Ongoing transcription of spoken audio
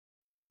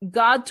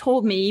God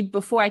told me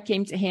before I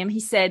came to him, he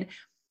said,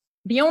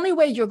 the only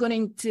way you're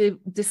going to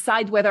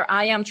decide whether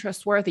I am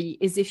trustworthy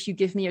is if you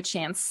give me a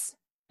chance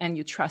and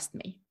you trust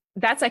me.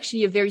 That's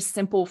actually a very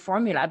simple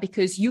formula,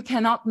 because you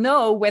cannot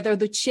know whether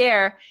the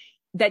chair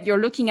that you're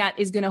looking at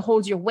is going to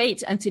hold your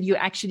weight until you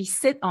actually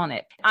sit on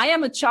it. I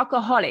am a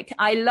chocoholic.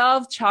 I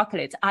love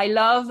chocolate. I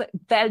love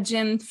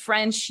Belgian,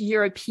 French,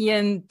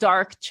 European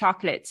dark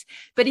chocolate.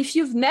 But if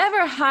you've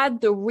never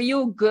had the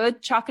real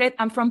good chocolate,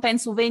 I'm from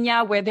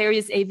Pennsylvania, where there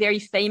is a very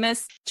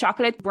famous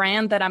chocolate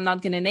brand that I'm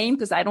not going to name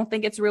because I don't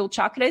think it's real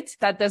chocolate.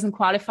 That doesn't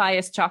qualify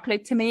as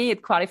chocolate to me.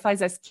 It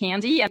qualifies as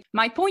candy. And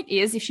my point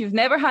is, if you've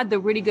never had the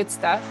really good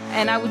stuff,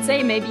 and I would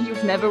say maybe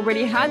you've never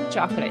really had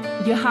chocolate,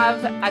 you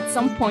have, at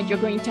some point, you're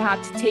going to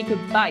have to take a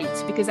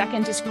bite, because I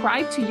can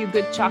describe to you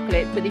good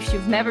chocolate, but if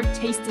you've never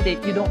tasted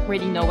it, you don't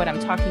really know what I'm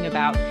talking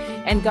about.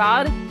 And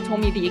God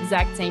told me the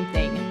exact same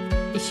thing.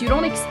 If you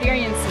don't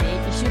experience me,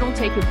 if you don't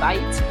take a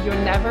bite, you're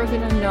never going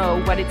to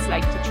know what it's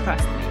like to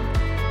trust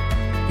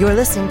me. You're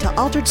listening to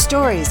Altered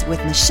Stories with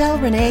Michelle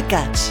Renee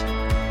Gutch.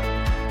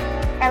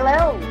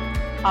 Hello,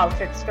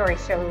 Altered Story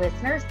Show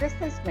listeners. This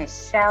is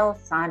Michelle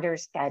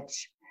Saunders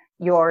Gutch,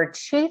 your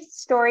chief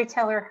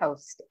storyteller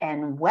host,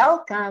 and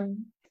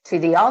welcome to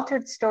the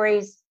Altered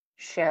Stories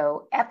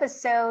Show,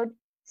 episode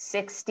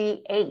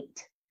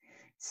 68.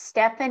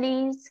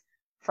 Stephanie's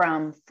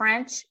From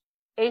French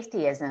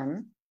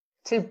Atheism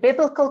to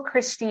Biblical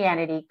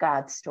Christianity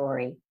God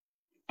Story.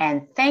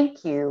 And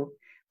thank you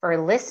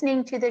for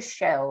listening to the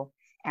show,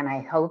 and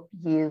I hope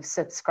you've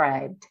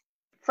subscribed.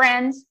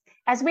 Friends,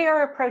 as we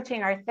are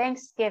approaching our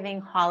Thanksgiving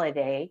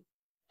holiday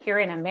here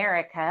in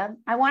America,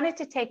 I wanted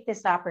to take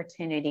this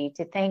opportunity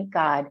to thank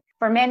God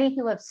for many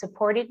who have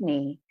supported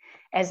me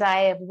as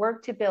I have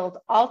worked to build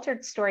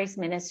Altered Stories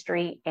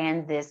Ministry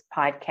and this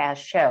podcast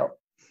show.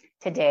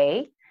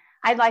 Today,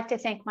 I'd like to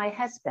thank my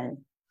husband,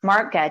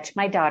 Mark Gutch,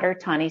 my daughter,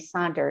 Tawny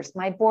Saunders,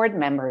 my board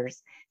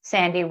members,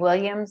 Sandy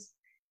Williams,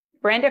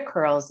 Brenda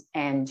Curls,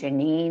 and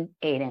Janine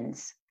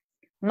Aidens,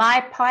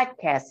 my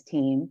podcast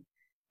team,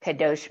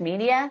 Kadosh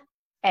Media,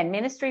 and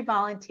ministry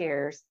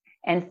volunteers,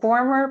 and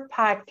former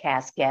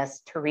podcast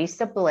guests,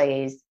 Teresa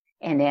Blaze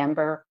and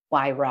Amber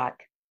Wyrock.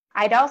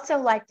 I'd also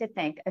like to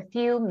thank a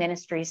few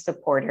ministry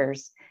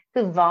supporters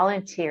who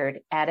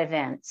volunteered at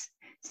events: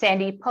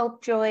 Sandy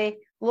Popejoy,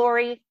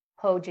 Lori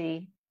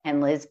Poggi,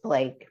 and Liz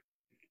Blake.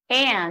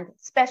 And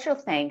special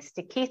thanks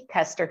to Keith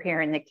Custer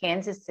here in the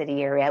Kansas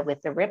City area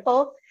with The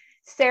Ripple,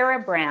 Sarah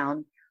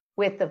Brown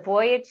with the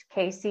Voyage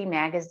KC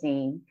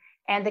magazine,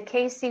 and the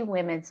KC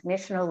Women's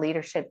Missional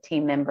Leadership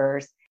Team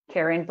members,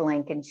 Karen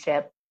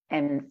Blankenship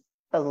and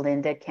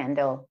Belinda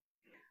Kendall.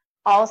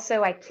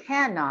 Also, I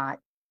cannot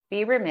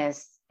be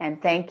remiss and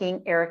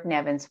thanking Eric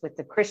Nevins with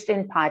the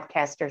Christian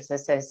Podcasters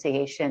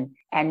Association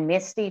and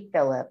Misty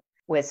Phillip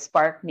with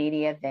Spark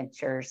Media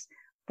Ventures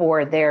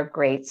for their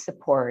great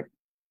support.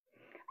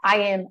 I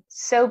am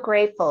so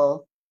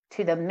grateful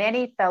to the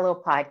many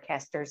fellow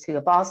podcasters who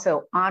have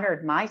also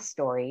honored my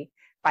story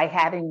by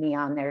having me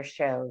on their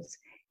shows.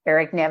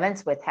 Eric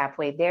Nevins with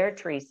Halfway There,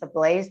 Teresa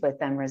Blaze with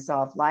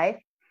Unresolved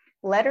Life,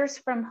 Letters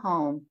from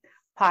Home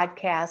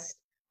podcast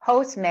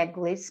host Meg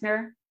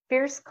Gleesner,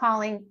 Fierce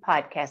Calling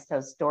podcast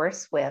host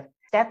Doris Swift,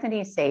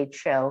 Stephanie Sage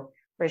Show,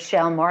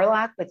 Rochelle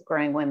Morlock with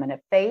Growing Women of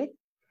Faith,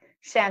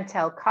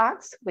 Chantel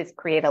Cox with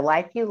Create a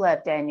Life You Love,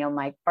 Daniel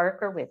Mike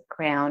Barker with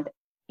Crowned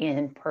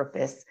in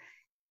Purpose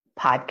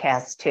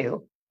podcast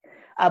 2.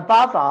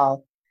 Above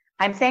all,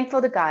 I'm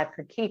thankful to God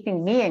for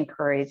keeping me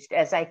encouraged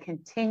as I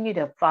continue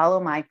to follow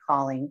my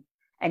calling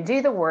and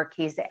do the work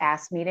He's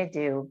asked me to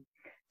do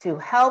to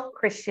help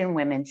Christian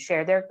women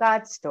share their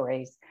God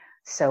stories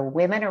so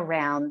women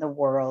around the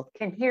world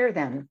can hear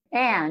them.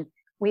 And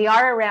we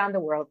are around the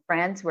world,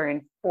 friends. We're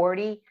in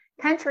 40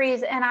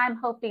 countries, and I'm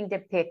hoping to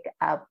pick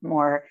up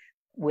more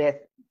with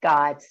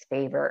God's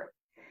favor.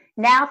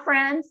 Now,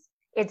 friends,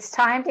 it's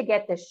time to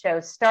get the show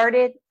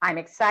started. I'm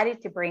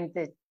excited to bring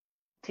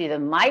to the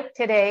mic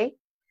today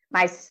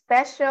my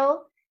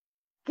special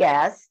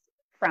guest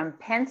from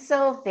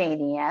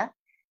Pennsylvania,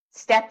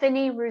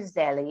 Stephanie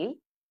Ruzelli.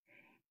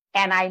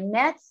 And I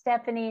met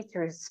Stephanie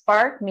through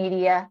Spark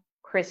Media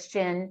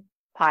Christian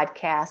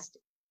podcast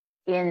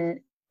in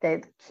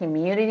the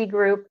community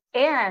group.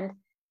 And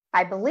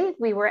I believe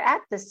we were at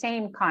the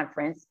same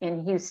conference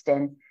in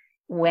Houston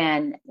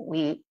when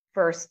we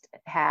first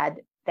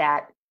had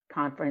that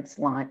conference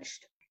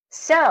launched.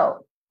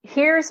 So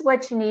here's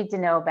what you need to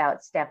know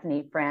about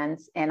Stephanie,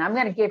 friends. And I'm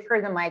going to give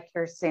her the mic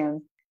here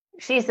soon.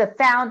 She's the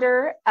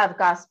founder of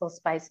Gospel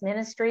Spice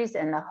Ministries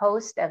and the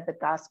host of the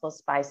Gospel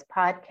Spice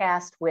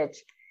podcast, which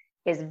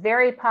is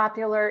very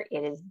popular.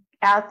 It is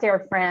out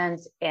there,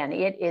 friends, and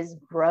it is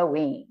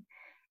growing.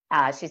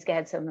 She's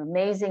got some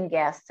amazing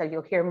guests, so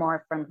you'll hear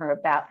more from her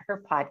about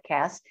her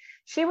podcast.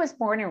 She was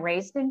born and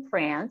raised in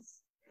France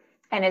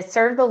and has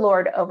served the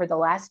Lord over the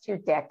last 2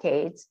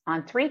 decades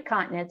on 3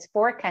 continents,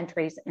 4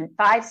 countries, and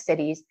 5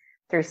 cities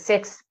through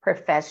 6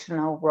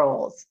 professional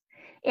roles.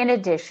 In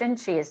addition,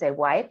 she is a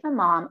wife, a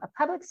mom, a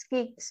public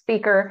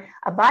speaker,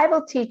 a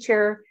Bible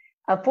teacher,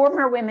 a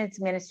former women's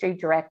ministry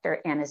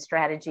director and a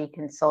strategy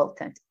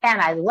consultant.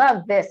 And I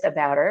love this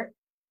about her.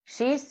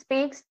 She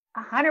speaks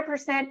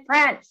 100%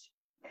 French.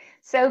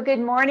 So good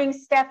morning,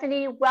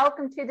 Stephanie.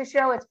 Welcome to the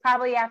show. It's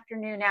probably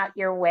afternoon out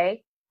your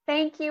way.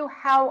 Thank you.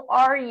 How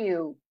are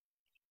you?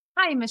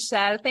 Hi,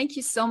 Michelle. Thank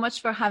you so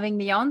much for having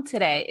me on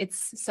today.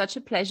 It's such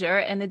a pleasure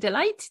and a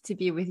delight to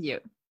be with you.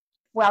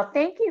 Well,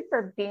 thank you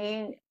for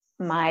being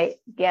my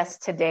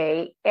guest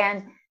today.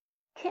 And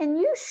can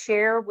you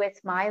share with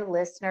my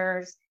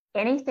listeners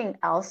anything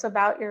else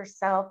about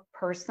yourself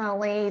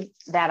personally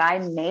that I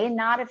may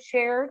not have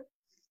shared?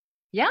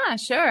 Yeah,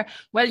 sure.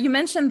 Well, you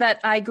mentioned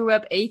that I grew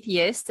up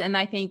atheist, and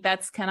I think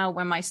that's kind of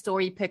where my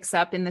story picks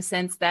up in the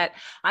sense that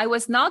I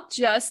was not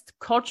just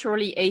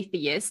culturally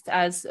atheist,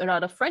 as a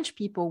lot of French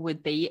people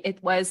would be.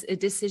 It was a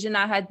decision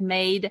I had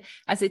made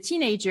as a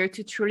teenager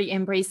to truly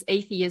embrace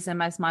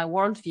atheism as my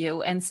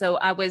worldview. And so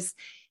I was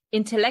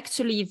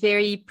intellectually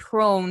very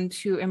prone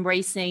to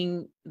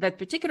embracing that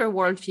particular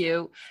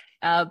worldview.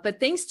 But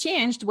things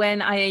changed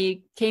when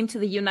I came to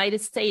the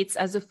United States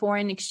as a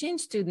foreign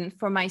exchange student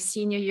for my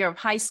senior year of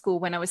high school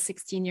when I was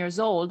 16 years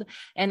old.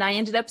 And I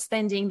ended up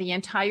spending the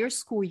entire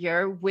school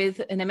year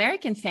with an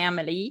American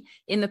family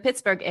in the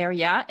Pittsburgh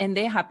area. And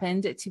they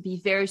happened to be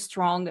very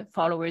strong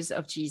followers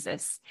of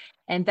Jesus.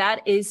 And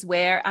that is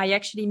where I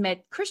actually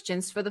met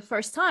Christians for the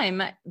first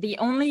time. The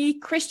only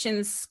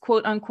Christians,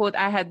 quote unquote,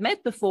 I had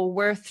met before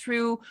were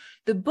through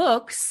the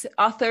books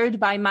authored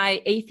by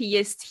my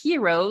atheist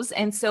heroes.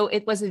 And so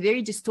it was a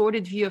very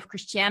distorted view of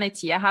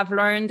Christianity. I have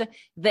learned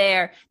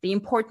there the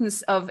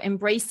importance of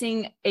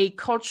embracing a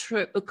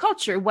culture,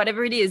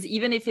 whatever it is,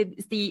 even if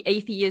it's the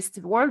atheist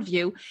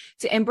worldview,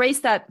 to embrace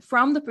that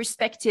from the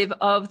perspective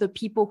of the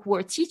people who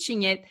are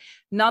teaching it,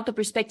 not the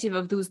perspective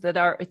of those that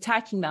are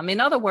attacking them. In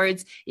other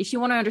words, if you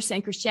want to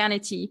understand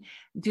Christianity,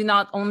 do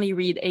not only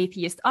read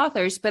atheist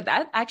authors, but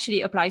that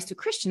actually applies to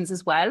Christians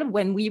as well.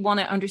 When we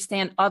want to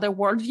understand other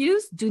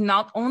worldviews, do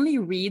not only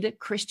read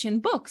Christian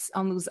books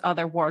on those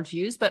other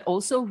worldviews, but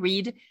also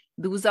read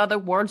those other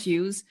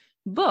worldviews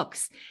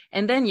books.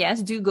 And then,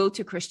 yes, do go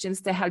to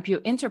Christians to help you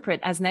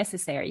interpret as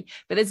necessary.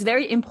 But it's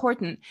very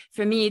important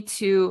for me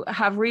to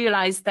have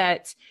realized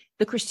that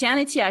the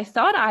Christianity I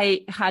thought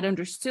I had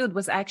understood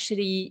was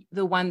actually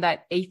the one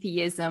that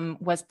atheism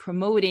was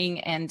promoting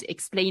and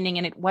explaining,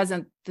 and it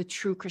wasn't the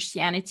true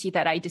Christianity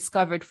that I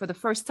discovered for the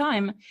first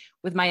time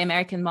with my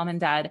American mom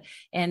and dad.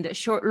 And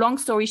long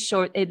story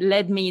short, it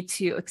led me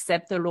to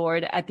accept the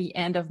Lord at the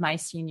end of my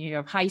senior year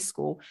of high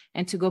school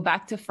and to go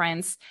back to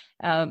France,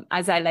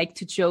 as I like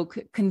to joke,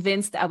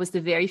 convinced I was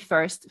the very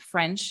first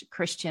French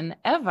Christian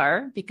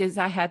ever, because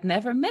I had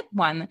never met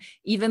one,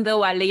 even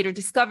though I later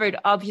discovered,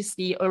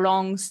 obviously, a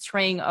long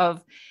string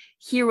of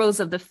heroes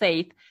of the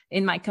faith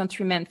in my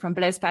countrymen, from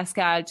Blaise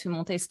Pascal to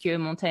Montesquieu,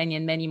 Montaigne,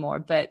 and many more.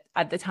 But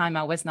at the time,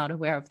 I was not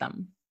aware of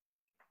them.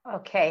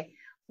 Okay.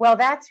 Well,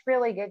 that's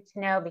really good to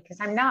know, because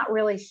I'm not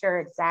really sure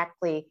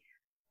exactly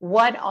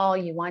what all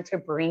you want to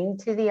bring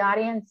to the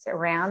audience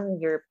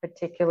around your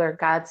particular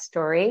God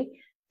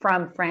story,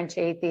 from French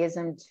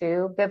atheism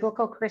to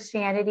biblical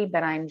Christianity.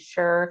 But I'm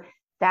sure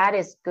that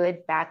is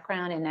good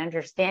background and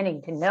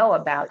understanding to know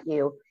about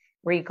you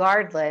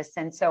regardless.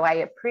 And so I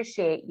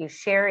appreciate you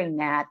sharing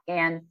that.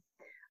 And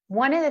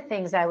one of the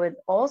things I would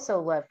also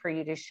love for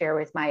you to share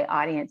with my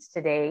audience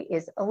today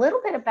is a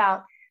little bit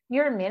about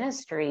your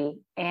ministry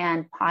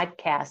and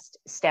podcast,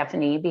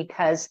 Stephanie,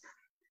 because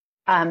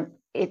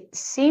it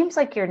seems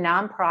like your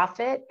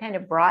nonprofit kind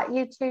of brought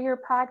you to your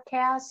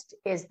podcast.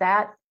 Is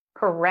that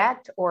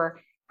correct? Or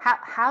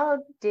how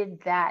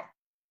did that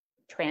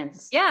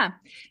Yeah.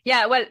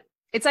 Well,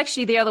 it's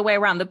actually the other way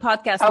around. The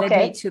podcast led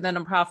me to the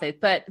nonprofit,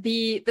 but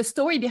the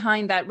story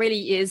behind that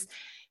really is,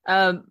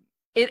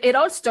 it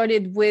all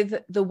started with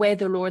the way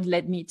the Lord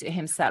led me to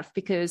himself,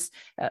 because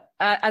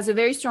as a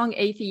very strong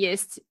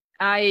atheist,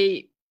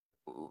 I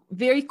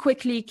very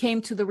quickly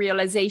came to the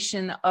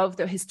realization of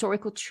the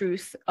historical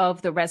truth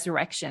of the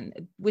resurrection,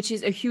 which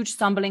is a huge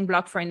stumbling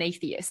block for an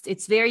atheist.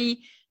 It's very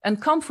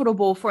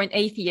uncomfortable for an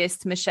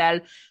atheist, Michelle,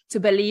 to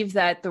believe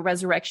that the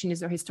resurrection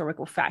is a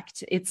historical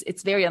fact.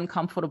 It's very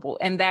uncomfortable.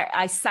 And there,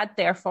 I sat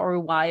there for a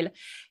while,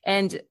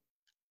 and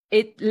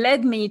it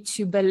led me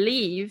to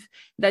believe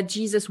that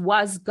Jesus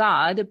was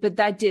God, but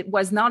that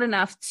was not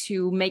enough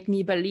to make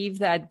me believe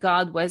that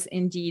God was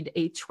indeed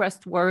a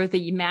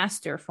trustworthy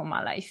master for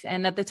my life.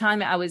 And at the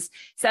time I was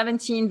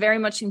 17, very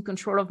much in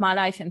control of my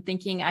life and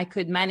thinking I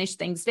could manage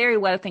things very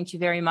well, thank you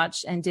very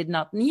much, and did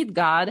not need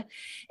God.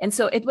 And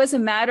so it was a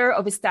matter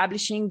of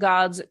establishing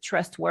God's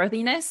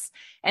trustworthiness.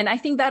 And I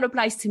think that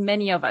applies to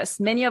many of us.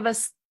 Many of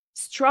us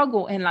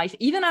struggle in life,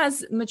 even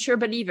as mature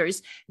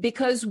believers,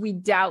 because we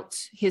doubt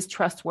his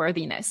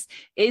trustworthiness.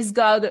 Is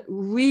God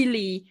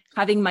really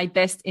having my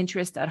best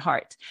interest at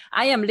heart.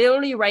 I am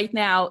literally right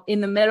now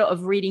in the middle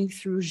of reading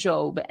through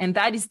Job. And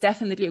that is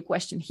definitely a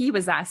question he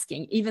was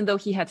asking, even though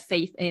he had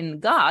faith in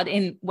God,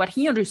 in what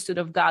he understood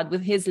of God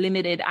with his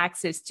limited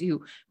access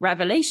to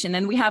revelation.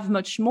 And we have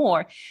much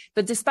more.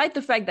 But despite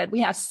the fact that we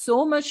have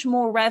so much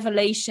more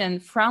revelation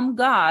from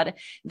God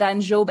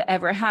than Job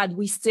ever had,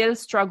 we still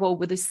struggle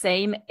with the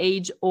same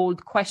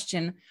age-old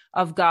question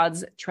of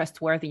God's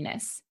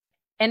trustworthiness.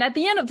 And at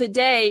the end of the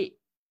day,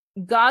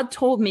 God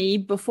told me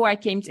before I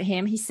came to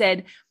him, he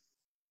said,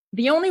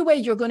 the only way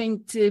you're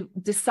going to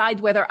decide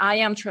whether I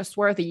am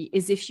trustworthy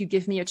is if you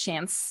give me a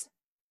chance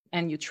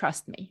and you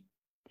trust me.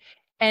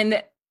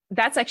 And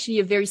that's actually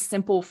a very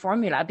simple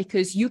formula,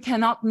 because you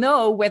cannot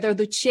know whether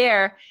the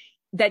chair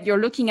that you're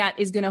looking at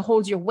is going to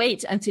hold your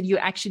weight until you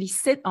actually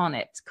sit on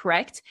it,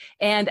 correct?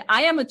 And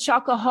I am a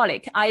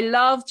chocoholic. I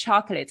love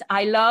chocolate.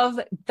 I love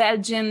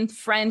Belgian,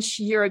 French,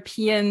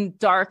 European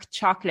dark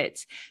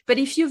chocolate. But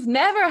if you've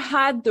never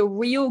had the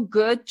real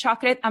good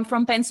chocolate, I'm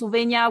from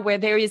Pennsylvania, where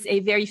there is a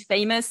very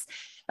famous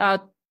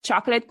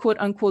chocolate, quote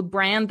unquote,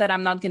 brand that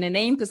I'm not going to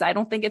name because I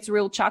don't think it's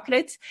real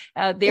chocolate.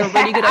 They're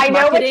really good at marketing. I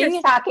know what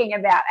you're talking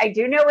about. I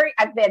do know where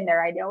I've been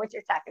there. I know what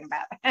you're talking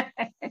about.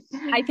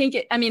 I think,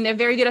 they're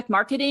very good at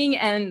marketing,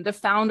 and the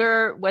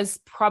founder was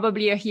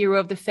probably a hero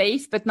of the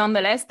faith, but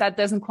nonetheless, that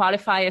doesn't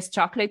qualify as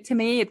chocolate to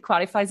me. It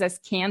qualifies as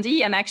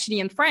candy. And actually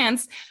in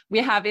France, we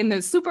have in the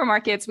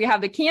supermarkets, we have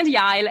the candy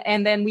aisle,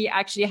 and then we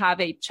actually have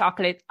a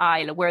chocolate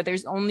aisle where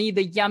there's only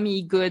the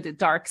yummy, good,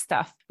 dark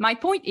stuff. My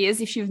point is,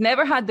 if you've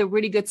never had the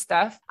really good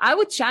stuff, I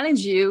would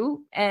challenge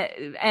you,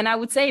 and I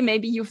would say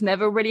maybe you've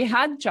never really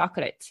had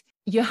chocolate.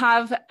 You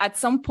have, at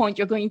some point,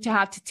 you're going to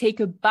have to take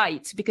a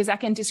bite, because I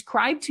can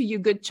describe to you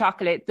good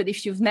chocolate, but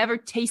if you've never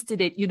tasted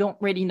it, you don't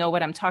really know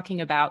what I'm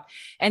talking about.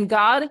 And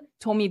God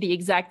told me the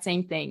exact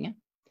same thing.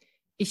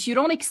 If you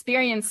don't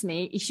experience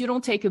me, if you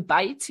don't take a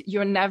bite,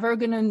 you're never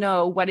going to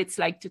know what it's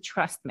like to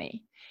trust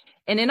me.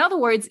 And in other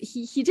words,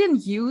 he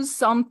didn't use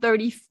Psalm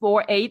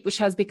 34:8, which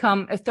has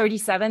become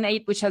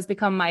 37:8, which has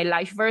become my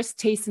life verse,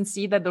 taste and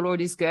see that the Lord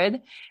is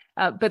good.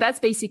 But that's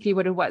basically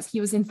what it was.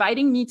 He was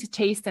inviting me to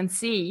taste and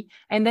see,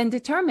 and then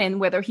determine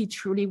whether he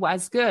truly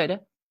was good.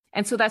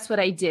 And so that's what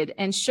I did.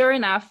 And sure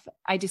enough,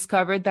 I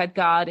discovered that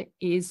God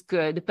is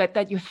good, but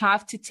that you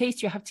have to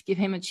taste, you have to give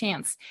him a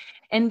chance.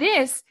 And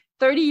this,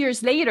 30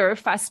 years later,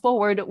 fast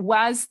forward,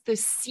 was the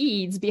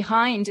seeds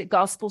behind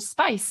Gospel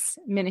Spice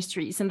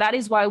Ministries. And that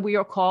is why we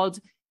are called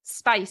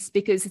Spice,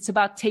 because it's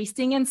about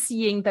tasting and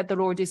seeing that the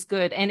Lord is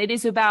good. And it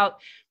is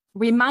about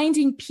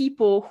reminding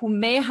people who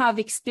may have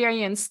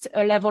experienced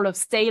a level of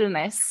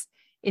staleness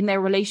in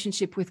their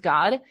relationship with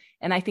God.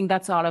 And I think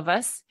that's all of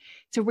us,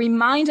 to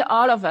remind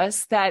all of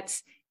us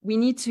that we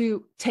need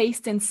to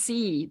taste and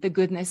see the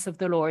goodness of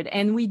the Lord.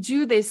 And we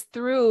do this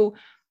through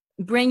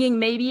bringing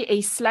maybe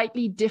a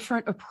slightly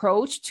different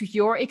approach to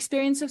your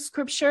experience of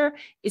scripture,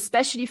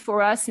 especially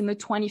for us in the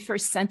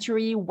 21st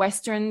century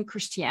Western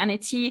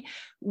Christianity.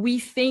 We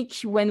think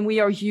when we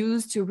are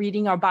used to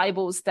reading our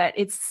Bibles that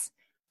it's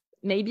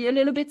maybe a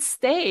little bit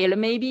stale.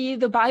 Maybe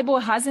the Bible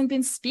hasn't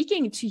been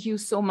speaking to you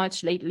so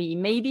much lately.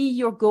 Maybe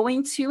you're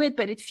going to it,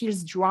 but it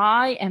feels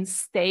dry and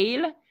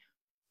stale.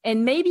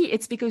 And maybe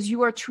it's because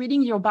you are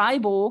treating your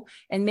Bible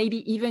and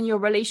maybe even your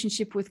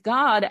relationship with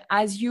God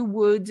as you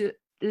would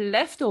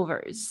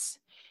leftovers.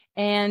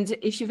 And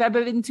if you've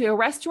ever been to a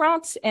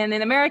restaurant, and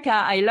in America,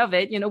 I love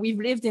it. We've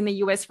lived in the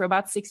US for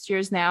about 6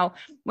 years now.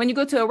 When you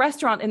go to a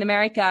restaurant in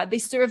America, they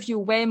serve you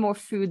way more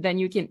food than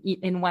you can eat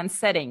in one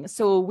setting.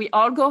 So we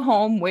all go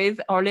home with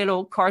our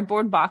little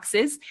cardboard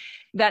boxes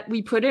that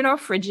we put in our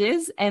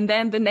fridges. And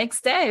then the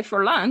next day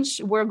for lunch,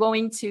 we're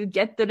going to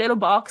get the little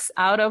box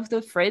out of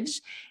the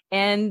fridge.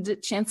 And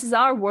chances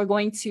are we're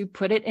going to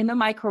put it in the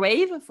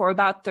microwave for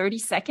about 30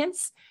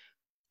 seconds.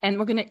 And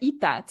we're going to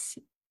eat that.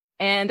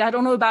 And I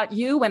don't know about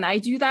you, when I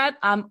do that,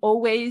 I'm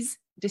always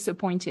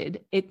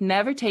disappointed. It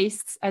never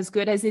tastes as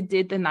good as it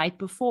did the night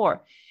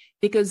before,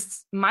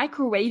 because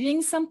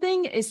microwaving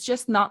something is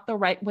just not the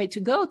right way to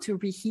go to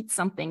reheat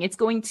something. It's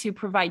going to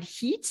provide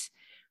heat,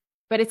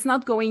 but it's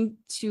not going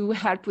to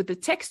help with the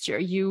texture.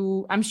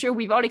 I'm sure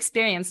we've all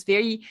experienced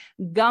very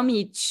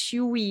gummy,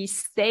 chewy,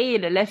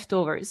 stale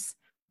leftovers.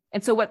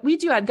 And so what we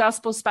do at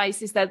Gospel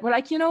Spice is that we're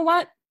like, you know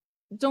what?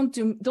 Don't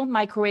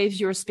microwave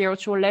your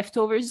spiritual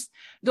leftovers.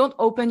 Don't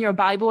open your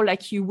Bible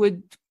like you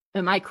would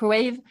a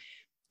microwave.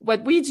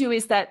 What we do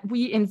is that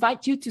we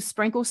invite you to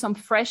sprinkle some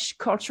fresh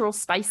cultural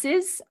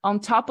spices on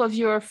top of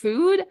your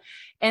food,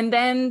 and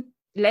then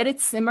let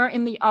it simmer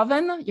in the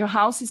oven. Your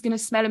house is going to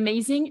smell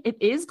amazing. It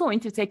is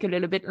going to take a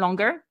little bit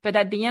longer, but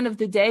at the end of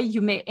the day,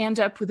 you may end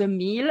up with a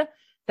meal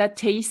that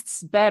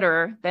tastes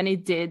better than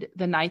it did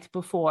the night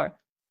before,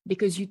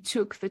 because you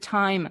took the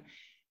time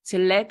to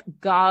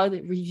let God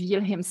reveal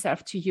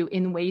himself to you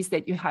in ways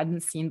that you hadn't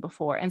seen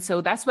before. And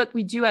so that's what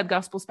we do at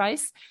Gospel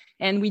Spice.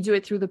 And we do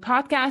it through the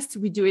podcast.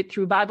 We do it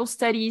through Bible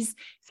studies,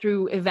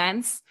 through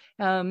events.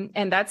 And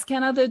that's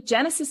kind of the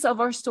genesis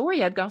of our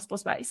story at Gospel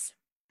Spice.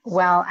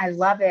 Well, I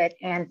love it.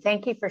 And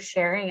thank you for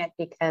sharing it,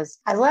 because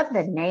I love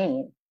the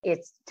name.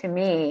 It's, to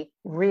me,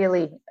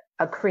 really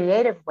a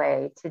creative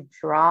way to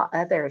draw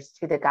others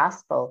to the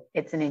gospel.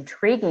 It's an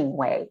intriguing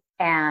way.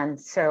 And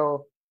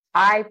so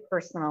I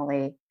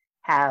personally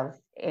have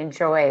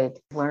enjoyed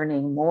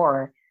learning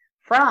more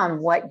from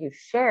what you've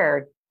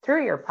shared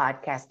through your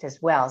podcast as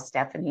well,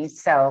 Stephanie.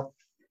 So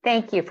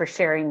thank you for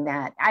sharing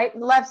that. I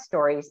love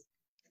stories.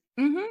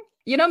 Mm-hmm.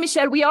 You know,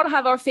 Michelle, we all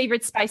have our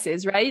favorite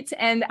spices, right?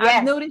 And Yes.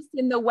 I've noticed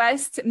in the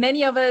West,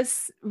 many of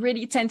us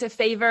really tend to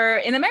favor,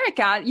 in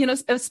America, you know,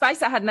 a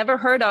spice I had never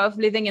heard of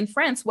living in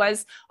France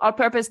was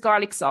all-purpose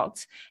garlic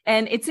salt.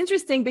 And it's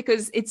interesting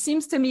because it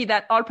seems to me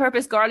that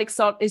all-purpose garlic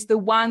salt is the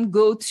one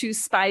go-to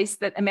spice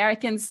that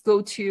Americans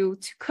go to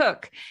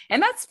cook.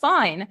 And that's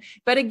fine.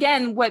 But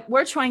again, what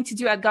we're trying to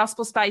do at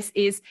Gospel Spice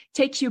is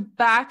take you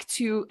back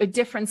to a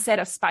different set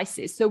of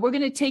spices. So we're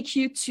going to take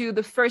you to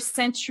the first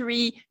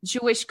century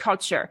Jewish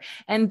culture.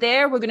 And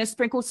there we're going to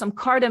sprinkle some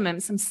cardamom,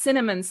 some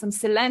cinnamon, some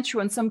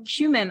cilantro, and some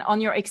cumin on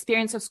your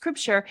experience of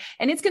scripture.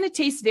 And it's going to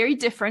taste very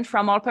different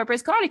from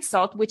all-purpose garlic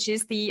salt, which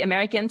is the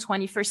American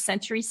 21st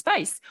century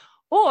spice.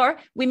 Or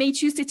we may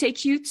choose to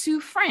take you to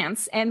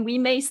France and we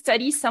may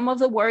study some of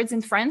the words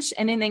in French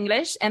and in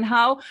English and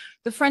how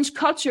the French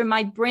culture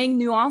might bring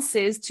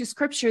nuances to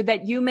scripture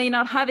that you may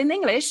not have in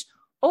English,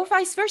 or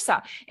vice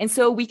versa. And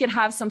so we could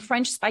have some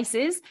French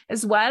spices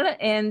as well.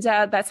 And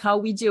that's how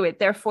we do it.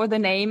 Therefore, the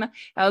name,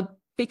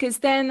 because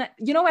then,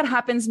 you know what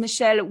happens,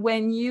 Michelle,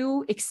 when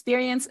you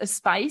experience a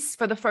spice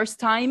for the first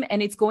time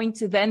and it's going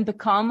to then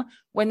become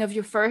one of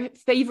your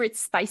favorite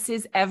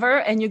spices ever,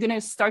 and you're going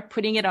to start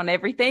putting it on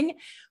everything.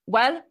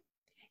 Well,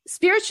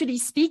 spiritually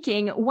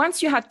speaking,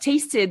 once you have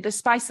tasted the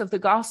spice of the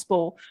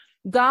gospel,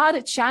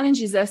 God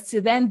challenges us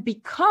to then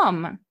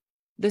become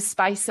the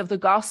spice of the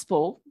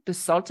gospel, the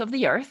salt of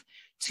the earth,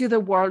 to the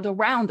world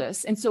around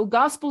us. And so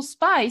gospel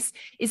spice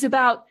is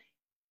about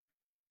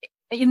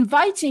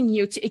inviting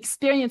you to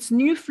experience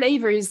new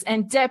flavors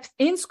and depth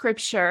in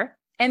scripture,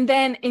 and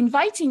then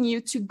inviting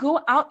you to go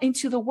out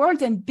into the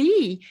world and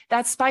be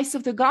that spice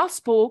of the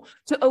gospel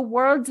to a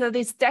world that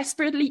is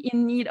desperately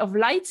in need of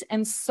light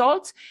and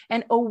salt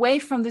and away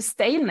from the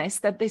staleness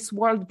that this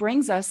world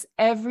brings us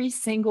every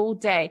single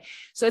day.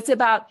 So it's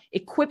about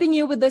equipping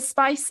you with the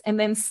spice and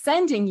then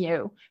sending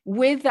you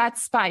with that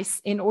spice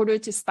in order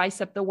to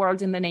spice up the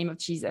world in the name of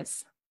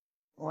Jesus.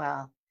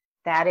 Well,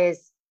 that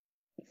is,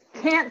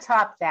 can't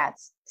top that,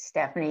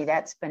 Stephanie.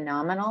 That's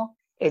phenomenal.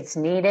 It's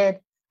needed.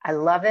 I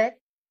love it.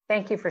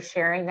 Thank you for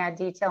sharing that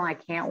detail. I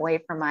can't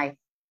wait for my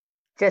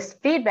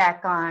just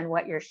feedback on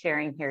what you're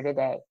sharing here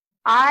today.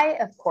 I,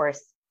 of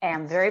course,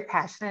 am very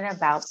passionate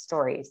about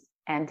stories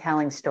and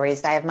telling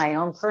stories. I have my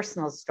own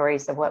personal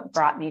stories of what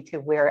brought me to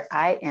where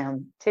I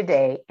am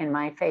today in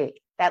my faith.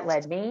 That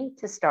led me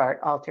to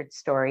start Altered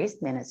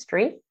Stories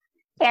Ministry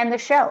and the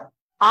show.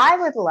 I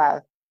would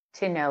love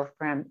to know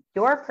from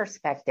your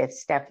perspective,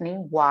 Stephanie,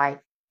 why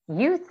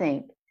you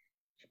think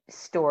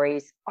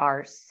stories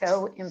are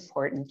so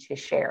important to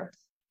share.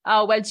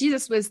 Oh, well,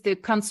 Jesus was the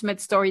consummate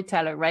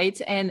storyteller, right?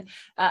 And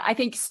I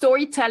think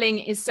storytelling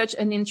is such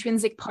an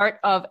intrinsic part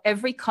of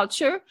every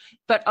culture,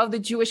 but of the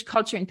Jewish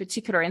culture in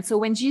particular. And so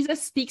when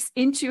Jesus speaks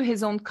into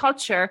his own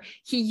culture,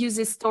 he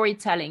uses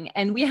storytelling.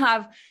 And we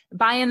have,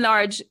 by and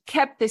large,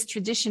 kept this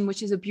tradition,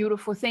 which is a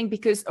beautiful thing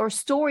because our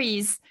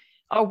stories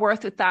are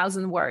worth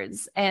 1,000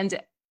 words.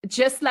 And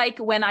just like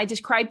when I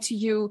described to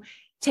you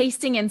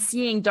tasting and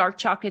seeing dark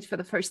chocolate for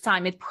the first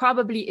time, it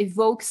probably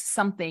evokes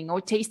something,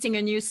 or tasting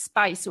a new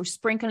spice or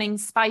sprinkling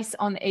spice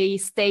on a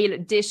stale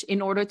dish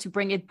in order to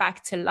bring it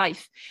back to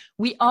life.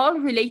 We all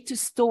relate to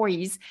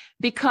stories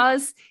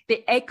because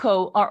they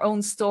echo our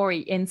own story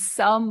in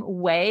some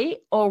way,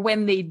 or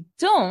when they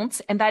don't,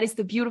 and that is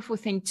the beautiful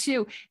thing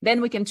too,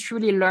 then we can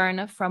truly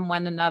learn from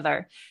one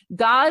another.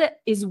 God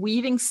is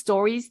weaving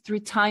stories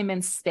through time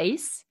and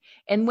space.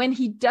 And when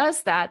he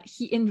does that,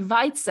 he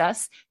invites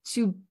us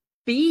to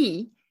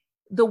be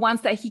the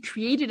ones that he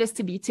created us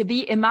to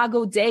be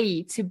imago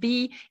Dei, to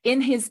be in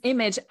his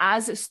image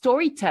as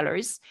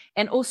storytellers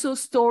and also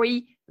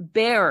story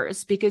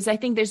bearers, because I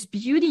think there's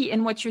beauty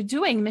in what you're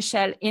doing,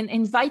 Michelle, in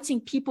inviting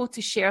people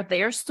to share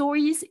their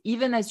stories,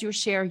 even as you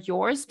share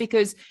yours,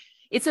 because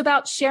it's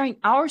about sharing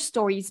our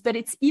stories, but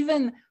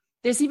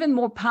there's even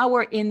more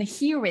power in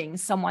hearing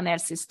someone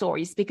else's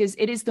stories, because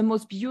it is the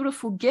most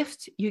beautiful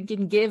gift you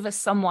can give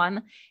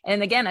someone.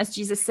 And again, as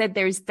Jesus said,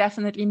 there is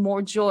definitely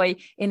more joy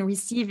in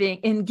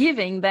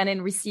giving than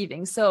in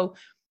receiving. So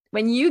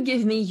when you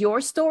give me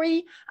your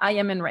story, I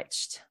am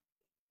enriched.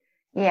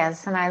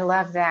 Yes, and I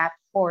love that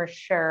for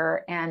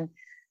sure. And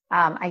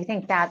I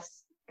think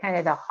that's kind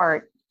of the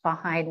heart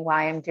behind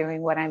why I'm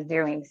doing what I'm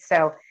doing.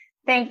 So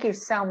thank you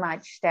so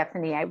much,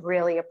 Stephanie. I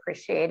really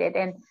appreciate it.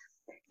 And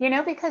you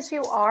know, because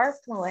you are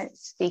fluent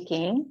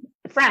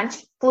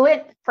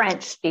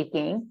French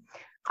speaking,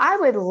 I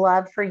would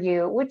love for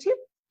you, would you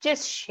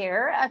just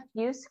share a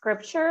few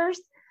scriptures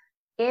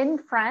in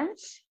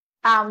French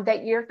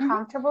that you're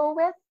comfortable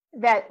with,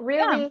 that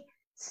really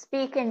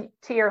speak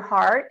to your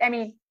heart? I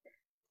mean,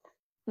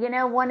 you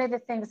know, one of the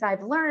things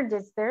I've learned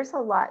is there's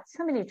so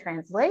many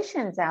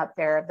translations out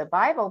there of the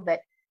Bible,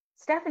 but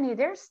Stephanie,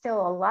 there's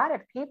still a lot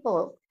of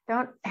people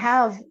don't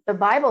have the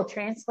Bible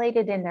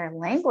translated in their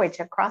language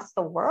across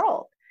the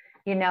world,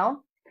 you know?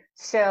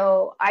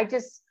 So I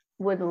just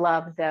would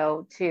love,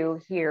 though, to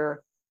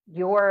hear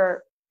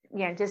your,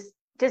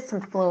 just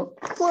some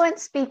fluent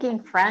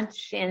speaking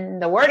French in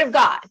the Word of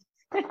God.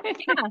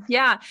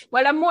 Yeah.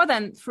 Well, I'm more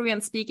than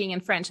fluent speaking in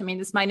French. I mean,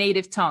 it's my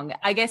native tongue.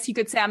 I guess you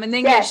could say I'm an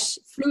English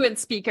fluent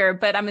speaker,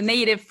 but I'm a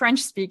native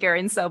French speaker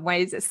in some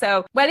ways.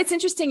 So, well, it's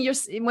interesting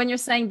when you're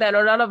saying that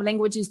a lot of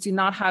languages do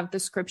not have the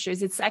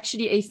scriptures. It's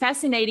actually a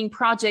fascinating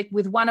project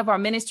with one of our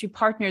ministry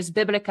partners,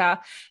 Biblica.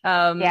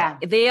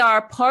 They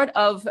are part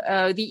of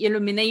the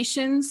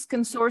Illuminations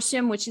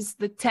Consortium, which is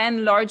the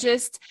 10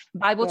 largest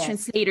Bible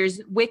translators,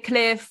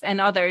 Wycliffe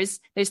and others.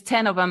 There's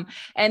 10 of them.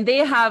 And they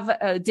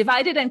have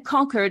divided and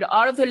conquered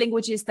all of the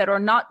languages that are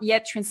not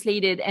yet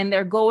translated. And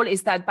their goal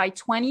is that by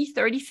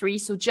 2033,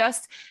 so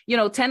just,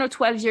 10 or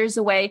 12 years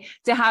away,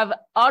 to have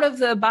all of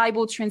the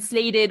Bible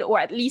translated, or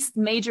at least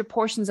major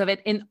portions of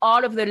it, in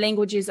all of the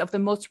languages of the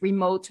most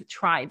remote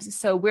tribes.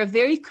 So we're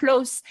very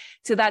close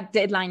to that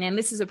deadline. And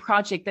this is a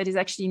project that is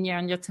actually near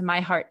and dear to my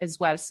heart as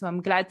well. So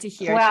I'm glad to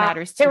hear it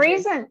matters to you. The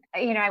reason,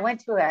 I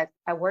went to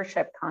a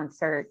worship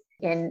concert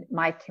in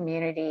my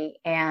community,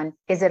 and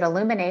is it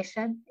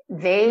Illumination?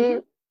 They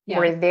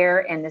were there,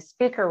 and the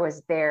speaker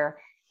was there.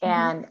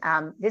 And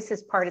this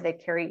is part of the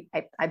Carrie,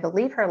 I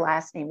believe her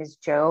last name is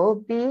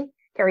Joby.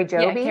 Carrie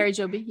Joby. Yeah, Carrie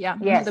Joby. Yeah.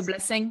 Yes.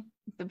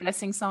 The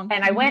blessing song.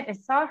 And I went and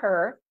saw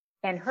her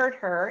and heard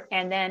her.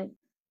 And then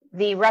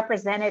the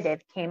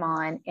representative came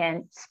on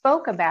and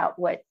spoke about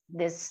what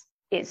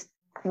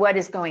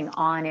is going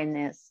on in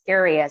this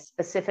area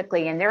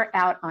specifically. And they're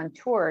out on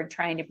tour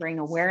trying to bring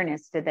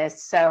awareness to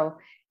this. So,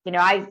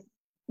 I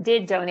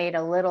did donate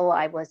a little.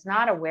 I was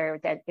not aware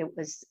that it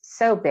was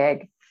so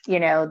big,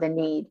 the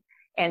need.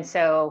 And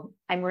so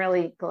I'm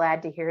really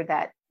glad to hear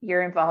that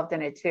you're involved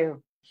in it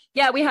too.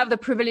 Yeah, we have the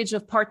privilege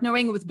of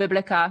partnering with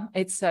Biblica.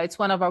 It's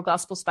one of our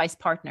Gospel Spice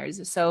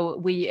partners.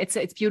 So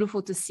it's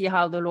beautiful to see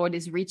how the Lord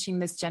is reaching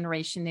this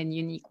generation in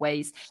unique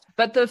ways.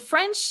 But the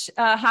French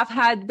have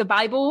had the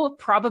Bible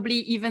probably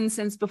even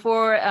since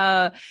before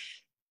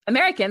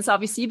Americans,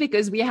 obviously,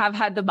 because we have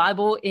had the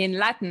Bible in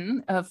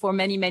Latin for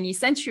many, many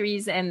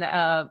centuries. And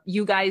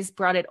you guys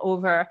brought it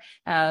over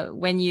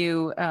when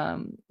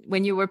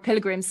you were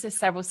pilgrims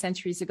several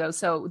centuries ago.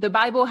 So the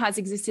Bible has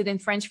existed in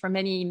French for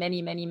many,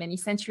 many, many, many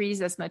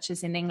centuries, as much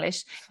as in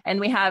English. And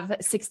we have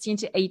 16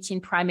 to 18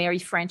 primary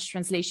French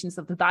translations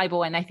of the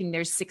Bible. And I think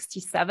there's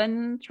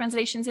 67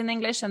 translations in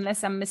English,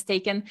 unless I'm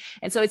mistaken.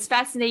 And so it's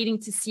fascinating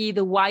to see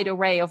the wide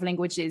array of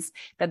languages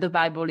that the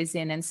Bible is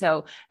in. And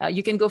so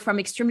you can go from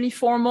extremely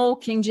formal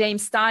King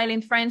James style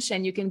in French,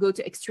 and you can go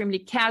to extremely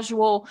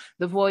casual,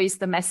 the voice,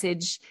 the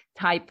message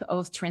type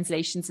of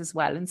translations as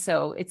well. And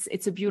so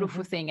it's a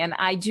beautiful thing. And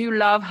I do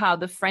love how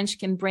the French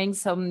can bring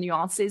some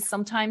nuances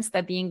sometimes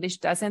that the English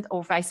doesn't,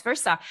 or vice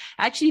versa.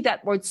 Actually,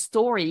 that word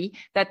story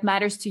that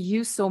matters to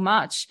you so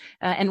much,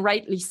 and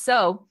rightly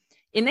so.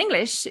 In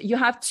English, you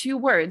have two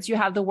words. You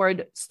have the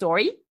word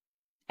story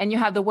and you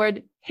have the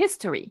word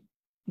history,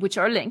 which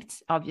are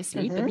linked,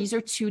 obviously, but these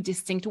are two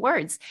distinct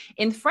words.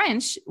 In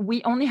French,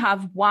 we only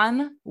have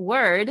one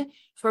word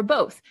for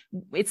both.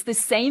 It's the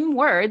same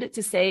word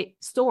to say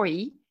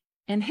story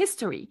and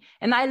history.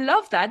 And I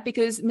love that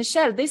because,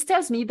 Michelle, this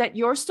tells me that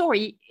your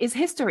story is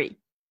history.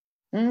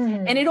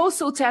 And it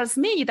also tells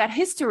me that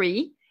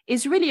history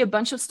is really a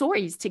bunch of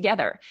stories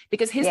together,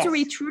 because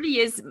history truly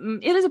is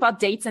about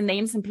dates and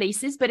names and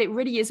places, but it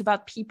really is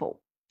about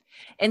people.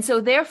 And so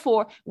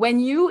therefore, when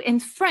you in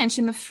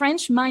the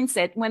French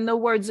mindset, when the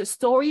words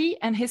story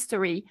and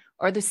history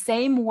are the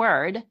same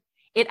word,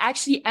 it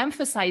actually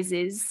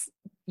emphasizes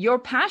your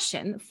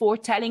passion for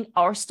telling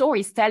our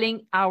stories,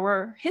 telling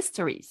our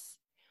histories.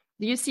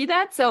 Do you see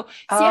that? So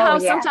see how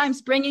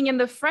sometimes bringing in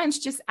the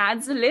French just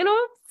adds a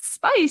little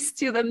spice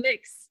to the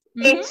mix.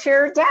 It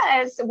sure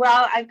does.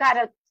 Well, I've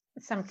got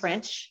some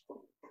French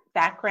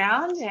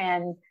background,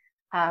 and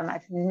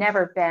I've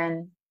never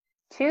been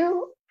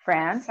to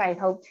France. I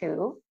hope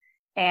to.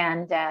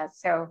 And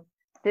so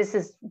this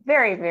is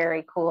very,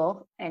 very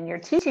cool. And you're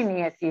teaching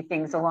me a few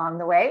things along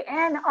the way,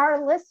 and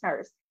our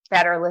listeners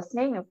that are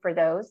listening, and for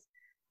those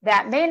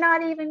that may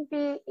not even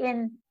be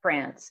in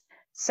France.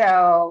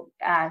 So,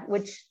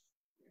 which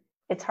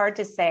it's hard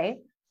to say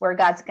where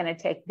God's going to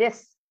take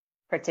this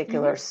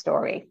particular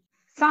story.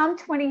 Psalm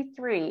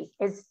 23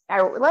 is,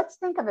 let's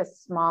think of a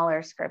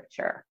smaller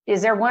scripture.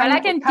 Is there one? Well, I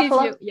can give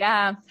you,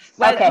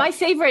 Well, okay.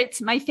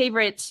 My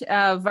favorite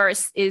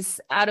verse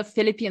is out of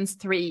Philippians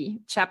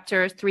 3,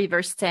 chapter 3,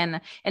 verse 10.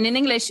 And in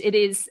English, it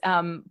is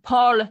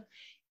Paul,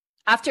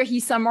 after he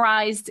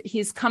summarized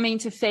his coming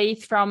to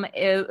faith from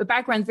a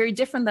background very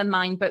different than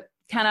mine, but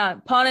kind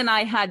of Paul and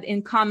I had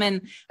in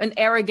common an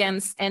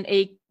arrogance and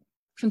a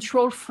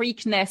control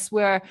freakness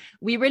where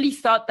we really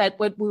thought that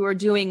what we were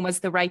doing was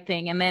the right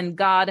thing. And then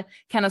God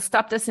kind of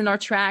stopped us in our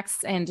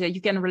tracks, and you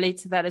can relate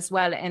to that as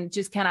well. And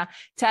just kind of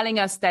telling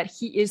us that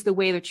he is the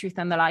way, the truth,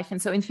 and the life. And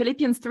so in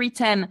Philippians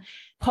 3:10,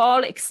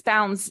 Paul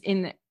expounds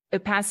in a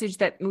passage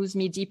that moves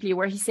me deeply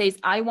where he says,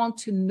 I want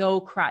to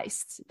know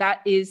Christ. That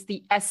is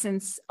the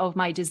essence of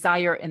my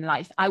desire in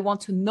life. I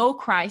want to know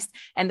Christ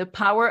and the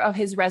power of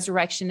his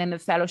resurrection and the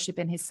fellowship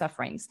in his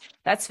sufferings.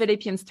 That's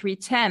Philippians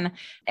 3:10.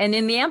 And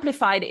in the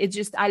Amplified,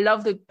 I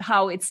love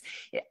how it's,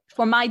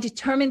 for my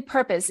determined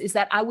purpose is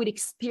that I would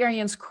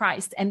experience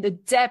Christ and the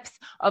depth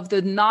of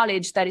the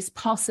knowledge that is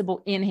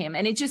possible in him.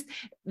 And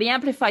the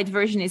Amplified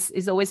version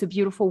is always a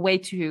beautiful way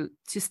to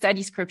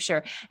study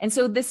scripture. And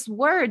so this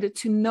word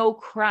to know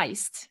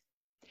Christ,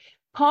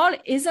 Paul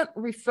isn't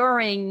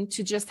referring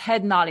to just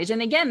head knowledge.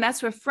 And again,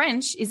 that's where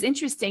French is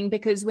interesting,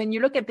 because when you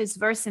look at this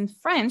verse in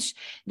French,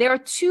 there are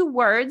two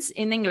words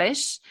in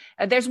English.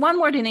 There's one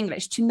word in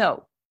English, to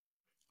know.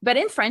 But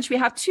in French, we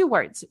have two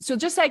words. So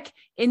just like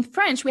in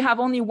French, we have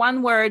only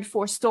one word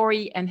for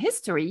story and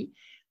history.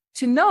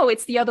 To know,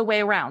 it's the other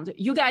way around.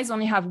 You guys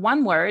only have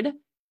one word,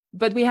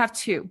 but we have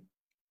two.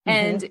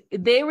 And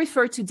they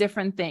refer to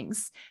different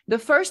things. The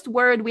first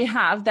word we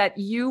have that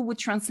you would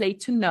translate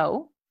to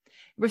know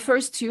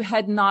refers to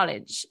head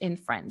knowledge in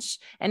French.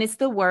 And it's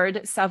the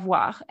word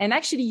savoir. And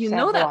actually, you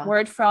know that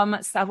word from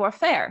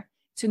savoir-faire,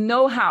 to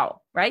know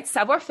how, right?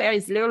 Savoir-faire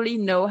is literally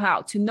know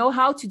how, to know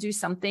how to do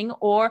something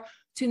or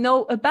to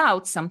know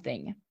about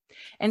something.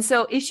 And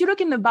so if you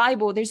look in the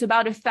Bible, there's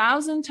about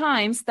 1,000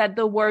 times that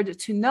the word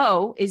to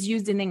know is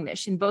used in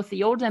English, in both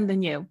the Old and the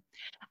New.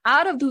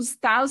 Out of those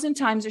 1,000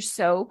 times or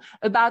so,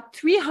 about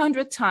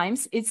 300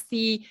 times it's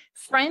the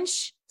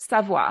French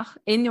savoir.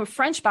 In your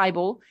French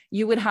Bible,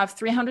 you would have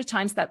 300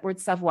 times that word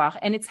savoir,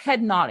 and it's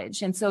head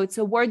knowledge. And so it's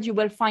a word you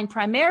will find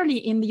primarily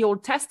in the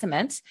Old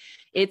Testament.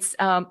 It's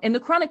in the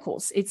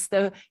Chronicles. It's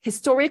the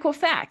historical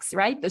facts,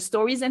 right? The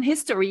stories and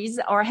histories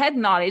are head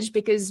knowledge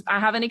because I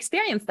haven't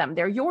experienced them.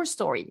 They're your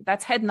story.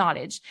 That's head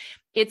knowledge.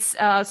 It's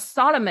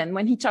Solomon,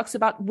 when he talks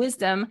about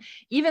wisdom,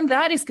 even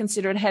that is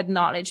considered head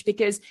knowledge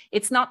because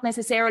it's not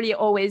necessarily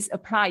always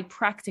applied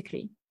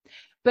practically.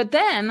 But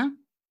then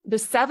the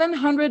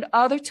 700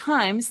 other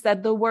times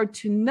that the word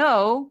to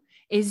know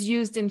is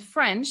used in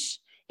French,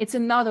 it's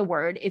another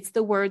word. It's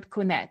the word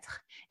connaître.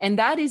 And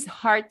that is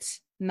heart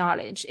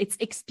knowledge. It's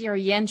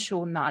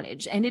experiential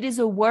knowledge. And it is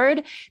a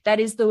word that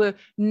is the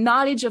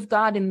knowledge of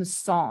God in the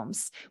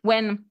Psalms.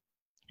 When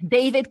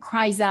David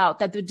cries out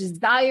that the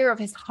desire of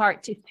his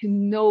heart is to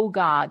know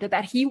God,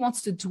 that he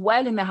wants to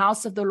dwell in the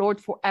house of the Lord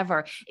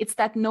forever. It's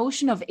that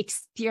notion of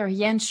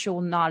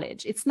experiential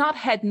knowledge. It's not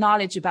head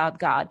knowledge about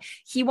God.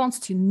 He wants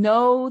to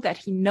know that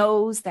he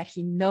knows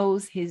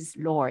his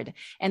Lord.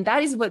 And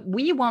that is what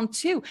we want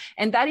too.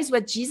 And that is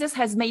what Jesus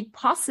has made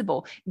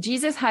possible.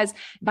 Jesus has,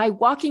 by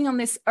walking on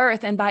this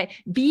earth and by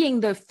being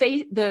the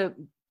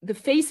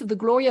face of the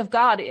glory of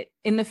God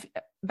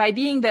by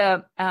being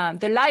the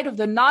light of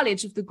the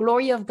knowledge of the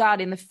glory of God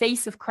in the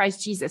face of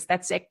Christ Jesus.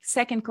 That's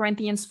 2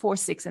 Corinthians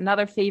 4:6,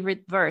 another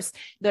favorite verse.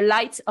 The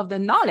light of the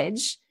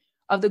knowledge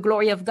of the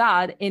glory of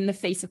God in the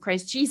face of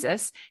Christ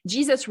Jesus.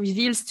 Jesus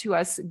reveals to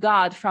us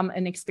God from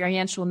an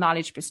experiential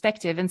knowledge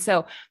perspective. And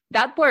so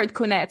that word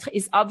connaître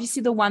is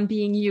obviously the one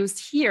being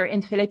used here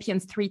in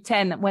Philippians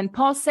 3:10. When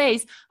Paul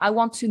says, I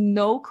want to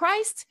know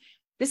Christ,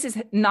 this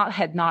is not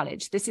head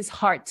knowledge. This is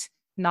heart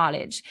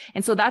knowledge.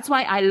 And so that's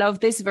why I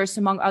love this verse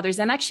among others.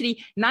 And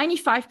actually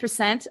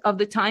 95% of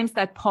the times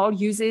that Paul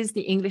uses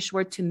the English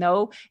word to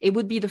know, it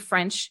would be the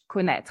French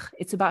connaître.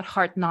 It's about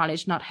heart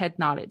knowledge, not head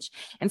knowledge.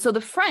 And so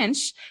the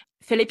French,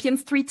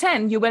 Philippians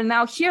 3:10, you will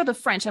now hear the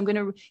French. I'm going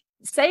to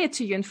say it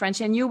to you in French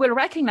and you will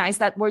recognize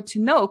that word to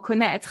know,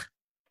 connaître.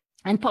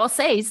 And Paul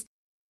says,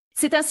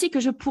 c'est ainsi que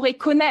je pourrai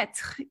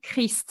connaître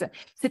Christ,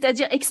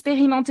 c'est-à-dire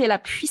expérimenter la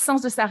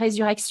puissance de sa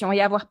résurrection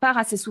et avoir part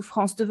à ses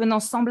souffrances,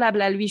 devenant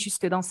semblable à lui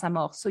jusque dans sa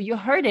mort. So you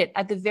heard it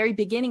at the very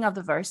beginning of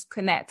the verse,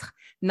 connaître,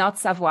 not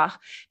savoir,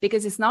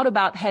 because it's not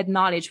about head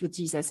knowledge with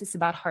Jesus, it's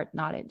about heart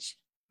knowledge.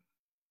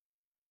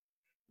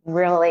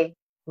 Really,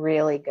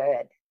 really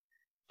good.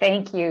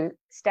 Thank you,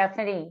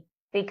 Stephanie,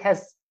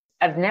 because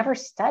I've never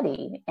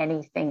studied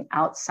anything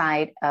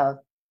outside of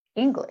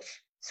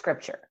English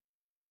scripture.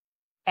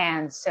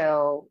 And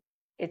so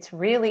it's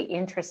really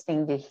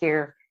interesting to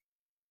hear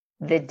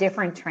the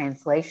different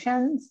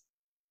translations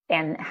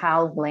and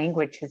how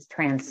language has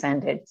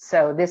transcended.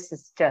 So this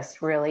is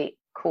just really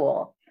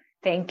cool.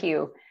 Thank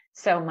you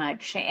so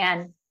much.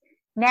 And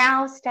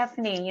now,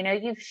 Stephanie,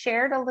 you've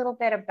shared a little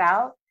bit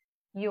about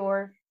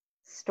your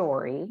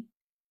story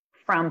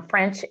from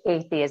French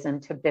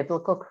atheism to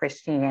biblical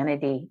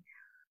Christianity.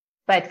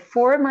 But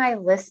for my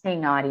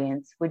listening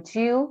audience, would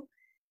you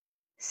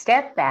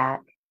step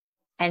back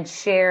and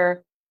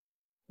share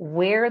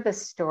where the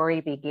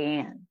story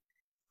began?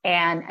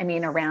 And I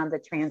mean, around the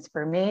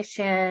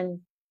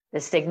transformation, the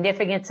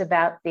significance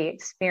about the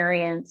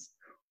experience,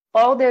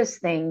 all those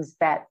things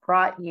that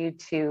brought you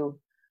to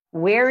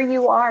where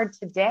you are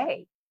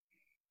today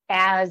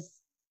as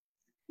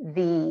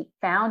the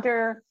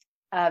founder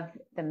of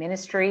the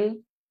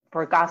ministry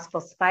for Gospel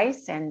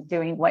Spice and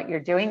doing what you're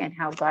doing and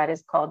how God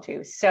has called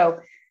you. So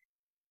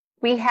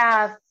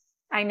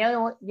I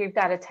know you've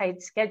got a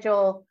tight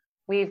schedule.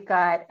 We've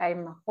got,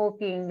 I'm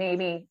hoping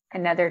maybe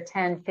another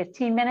 10,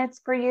 15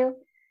 minutes for you.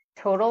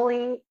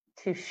 totally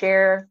to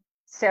share.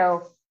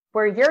 So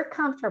where you're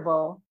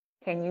comfortable,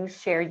 can you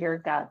share your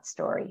God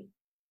story?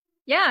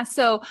 Yeah.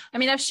 So, I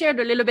mean, I've shared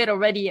a little bit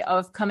already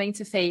of coming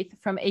to faith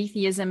from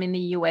atheism in the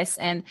US.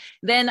 And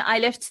then I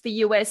left the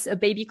US a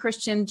baby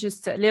Christian,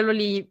 just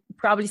literally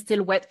probably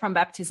still wet from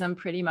baptism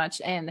pretty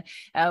much. And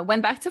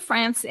went back to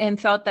France and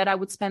thought that I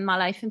would spend my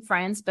life in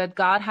France, but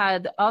God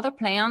had other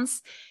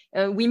plans.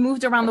 We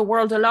moved around the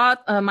world a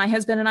lot. My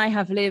husband and I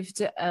have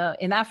lived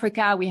in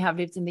Africa. We have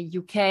lived in the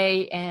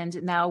UK,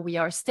 and now we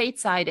are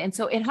stateside. And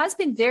so it has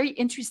been very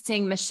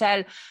interesting,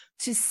 Michelle,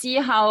 to see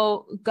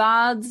how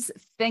God's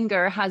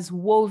finger has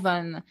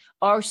woven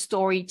our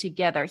story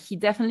together. He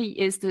definitely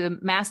is the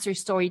master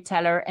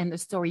storyteller and the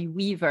story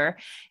weaver.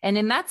 And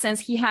in that sense,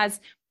 he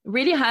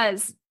really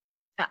has,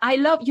 I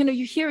love,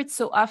 you hear it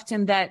so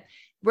often that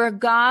where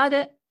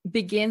God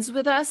begins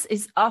with us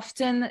is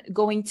often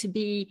going to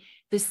be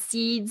the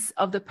seeds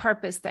of the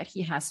purpose that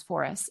he has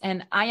for us.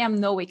 And I am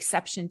no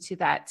exception to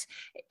that,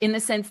 in the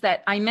sense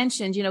that I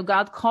mentioned,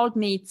 God called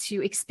me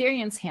to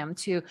experience him,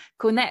 to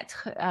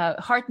connaître,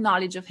 heart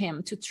knowledge of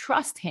him, to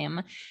trust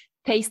him,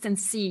 taste and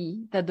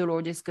see that the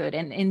Lord is good.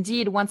 And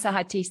indeed, once I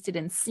had tasted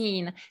and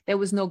seen, there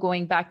was no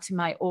going back to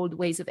my old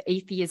ways of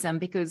atheism,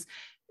 because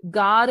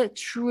God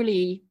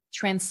truly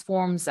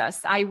transforms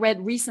us. I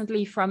read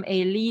recently from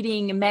a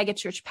leading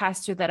megachurch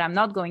pastor that I'm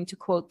not going to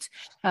quote,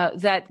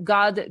 that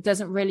God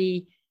doesn't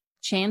really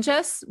change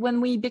us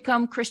when we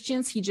become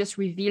Christians. He just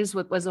reveals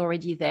what was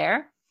already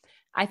there.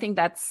 I think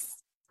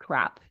that's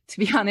crap, to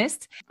be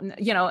honest.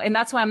 And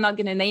that's why I'm not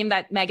going to name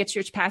that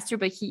megachurch pastor,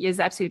 but he is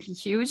absolutely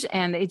huge.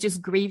 And it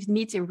just grieved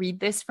me to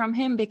read this from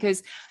him,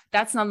 because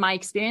that's not my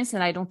experience.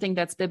 And I don't think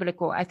that's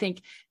biblical. I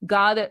think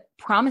God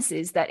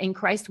promises that in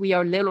Christ, we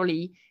are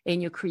literally a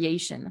new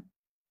creation.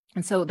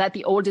 And so that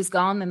the old is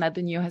gone and that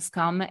the new has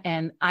come.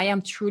 And I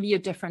am truly a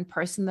different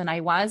person than I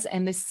was.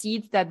 And the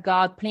seeds that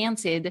God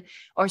planted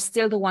are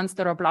still the ones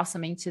that are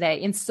blossoming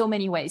today in so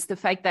many ways. The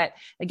fact that,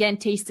 again,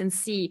 taste and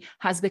see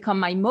has become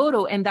my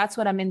motto. And that's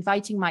what I'm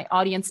inviting my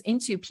audience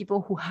into,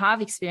 people who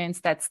have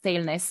experienced that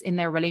staleness in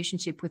their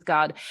relationship with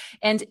God.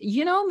 And,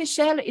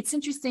 Michelle, it's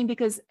interesting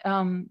because,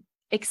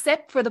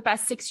 except for the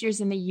past 6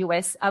 years in the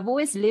US, I've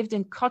always lived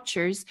in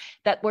cultures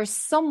that were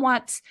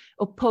somewhat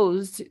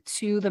opposed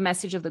to the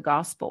message of the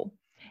gospel.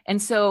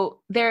 And so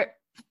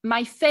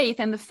my faith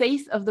and the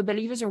faith of the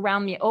believers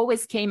around me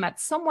always came at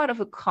somewhat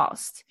of a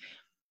cost,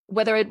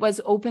 whether it was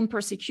open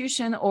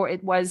persecution or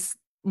it was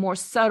more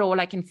subtle,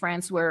 like in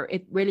France, where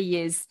it really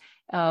is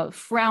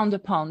frowned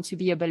upon to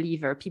be a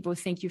believer. People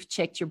think you've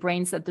checked your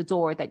brains at the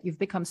door, that you've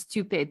become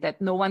stupid, that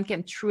no one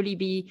can truly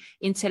be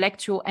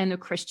intellectual and a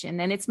Christian.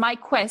 And it's my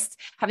quest,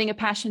 having a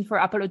passion for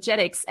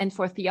apologetics and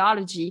for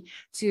theology,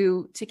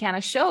 to kind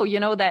of show,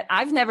 that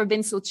I've never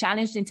been so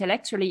challenged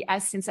intellectually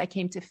as since I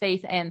came to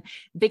faith. And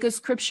because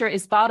scripture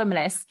is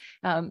bottomless,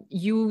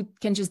 you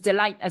can just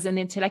delight as an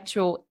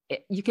intellectual.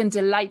 You can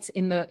delight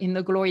in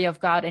the glory of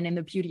God and in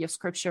the beauty of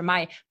scripture.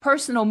 My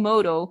personal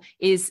motto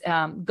is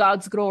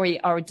God's glory,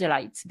 our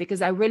delight,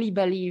 because I really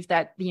believe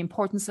that the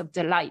importance of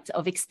delight,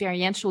 of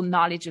experiential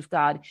knowledge of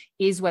God,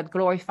 is what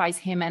glorifies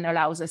him and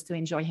allows us to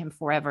enjoy him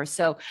forever.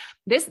 So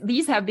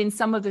these have been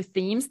some of the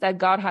themes that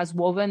God has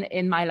woven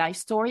in my life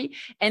story,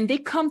 and they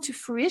come to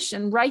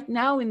fruition right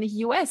now in the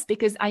US,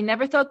 because I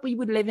never thought we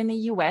would live in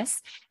the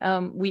US.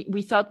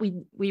 We thought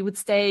we would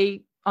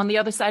stay on the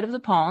other side of the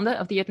pond,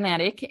 of the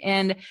Atlantic.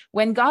 And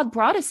when God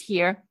brought us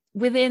here,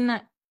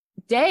 within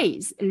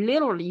days,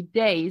 literally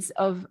days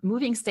of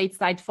moving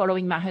stateside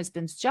following my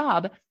husband's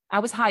job, I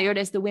was hired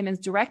as the women's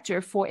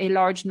director for a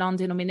large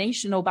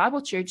non-denominational Bible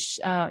church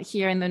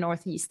here in the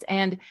Northeast.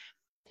 And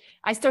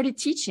I started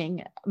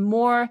teaching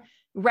more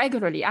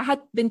regularly. I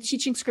had been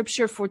teaching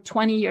scripture for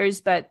 20 years,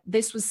 but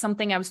this was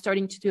something I was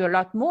starting to do a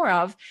lot more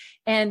of.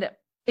 And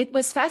it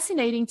was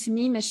fascinating to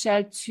me,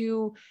 Michelle,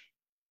 to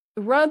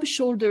rub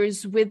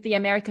shoulders with the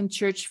American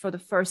church for the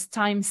first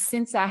time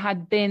since I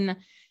had been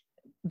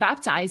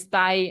baptized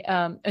by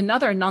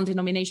another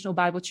non-denominational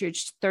Bible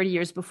church 30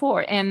 years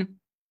before. And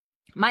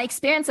my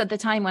experience at the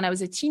time when I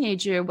was a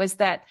teenager was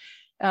that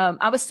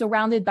I was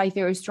surrounded by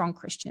very strong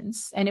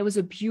Christians, and it was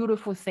a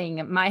beautiful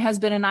thing. My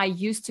husband and I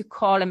used to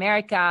call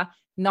America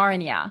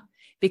Narnia,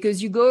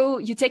 because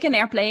you take an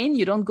airplane,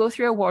 you don't go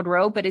through a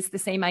wardrobe, but it's the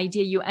same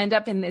idea. You end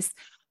up in this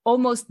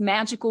almost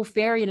magical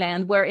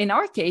fairyland, where in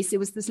our case, it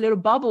was this little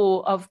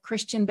bubble of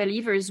Christian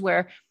believers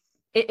where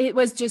it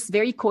was just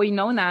very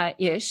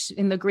koinonia-ish,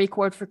 in the Greek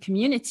word for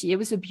community. It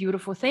was a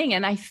beautiful thing.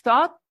 And I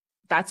thought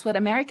that's what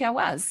America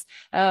was.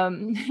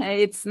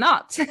 It's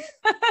not,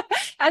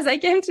 as I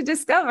came to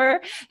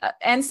discover.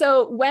 And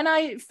so when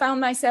I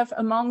found myself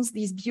amongst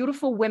these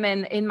beautiful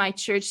women in my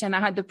church, and I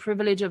had the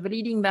privilege of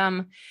leading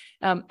them,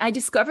 I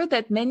discovered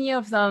that many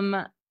of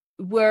them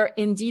were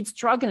indeed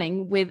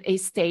struggling with a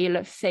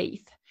stale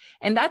faith.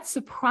 And that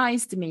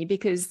surprised me,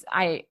 because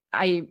I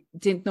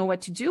didn't know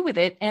what to do with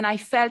it. And I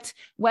felt,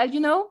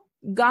 well,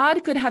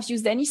 God could have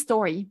used any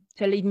story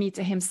to lead me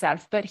to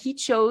himself, but he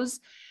chose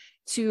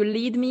to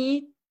lead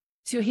me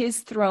to his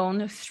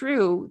throne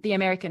through the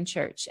American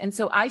church. And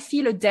so I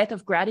feel a debt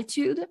of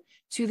gratitude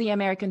to the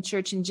American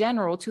church in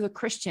general, to the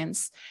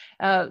Christians,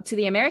 to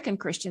the American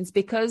Christians,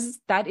 because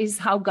that is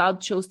how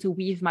God chose to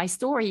weave my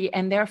story.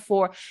 And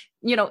therefore,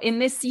 in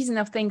this season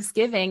of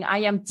Thanksgiving, I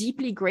am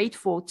deeply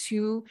grateful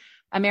to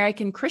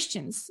American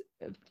Christians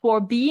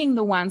for being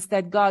the ones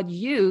that God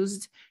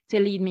used to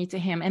lead me to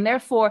him. And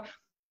therefore,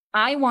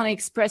 I want to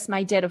express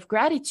my debt of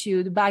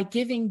gratitude by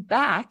giving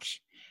back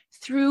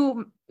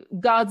through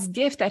God's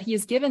gift that he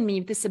has given me,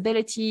 this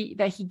ability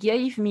that he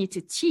gave me to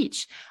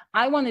teach.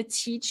 I want to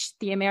teach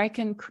the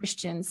American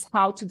Christians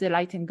how to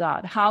delight in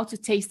God, how to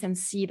taste and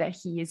see that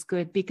he is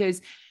good,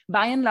 because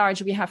by and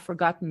large, we have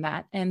forgotten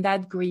that, and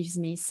that grieves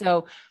me.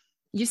 So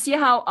you see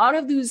how out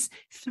of those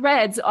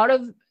threads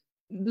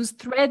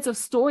of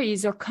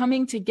stories are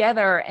coming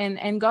together,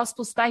 and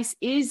Gospel Spice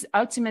is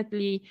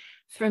ultimately,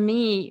 for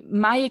me,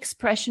 my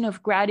expression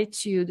of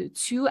gratitude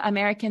to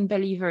American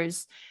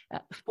believers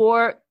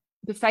for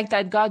the fact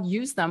that God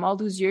used them all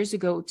those years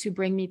ago to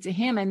bring me to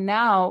him. And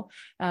now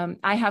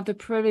I have the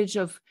privilege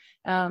of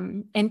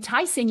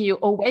enticing you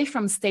away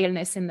from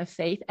staleness in the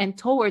faith and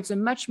towards a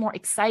much more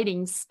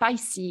exciting,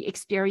 spicy,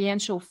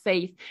 experiential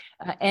faith,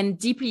 and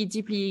deeply,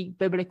 deeply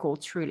biblical,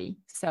 truly.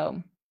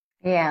 So,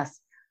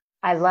 yes,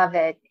 I love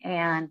it.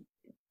 And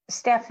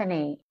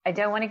Stephanie, I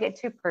don't want to get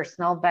too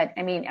personal, but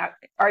I mean,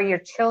 are your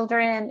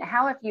children,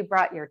 how have you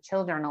brought your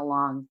children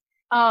along?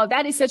 Oh,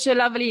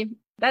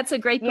 that's a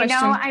great question.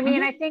 I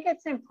mean, I think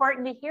it's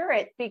important to hear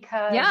it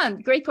because. Yeah,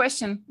 great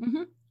question.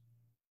 Mm-hmm.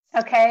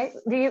 Okay.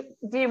 Do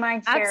you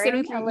mind sharing?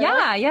 Absolutely.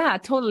 Yeah,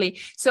 totally.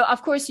 So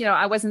of course,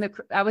 I wasn't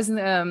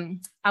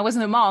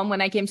a mom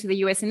when I came to the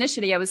US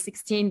initially. I was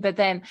 16, but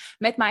then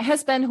met my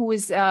husband, who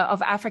was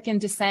of African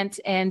descent,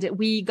 and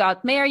we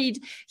got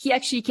married. He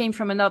actually came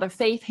from another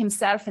faith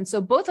himself. And so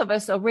both of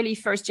us are really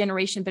first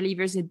generation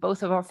believers in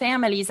both of our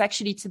families.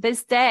 Actually, to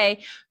this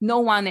day, no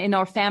one in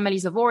our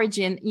families of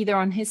origin, either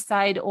on his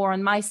side or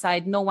on my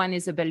side, no one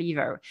is a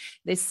believer.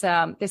 This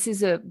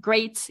is a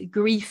great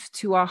grief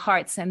to our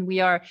hearts. And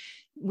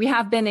we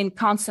have been in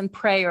constant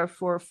prayer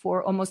for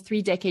almost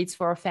 3 decades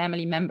for our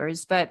family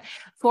members. But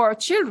for our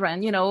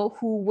children,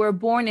 who were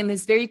born in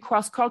this very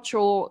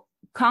cross-cultural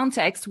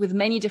context with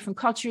many different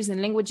cultures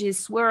and languages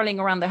swirling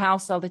around the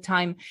house all the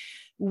time,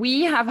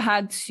 we have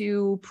had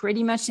to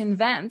pretty much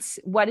invent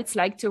what it's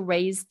like to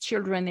raise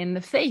children in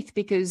the faith,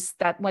 because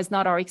that was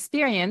not our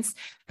experience.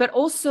 But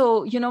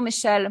also,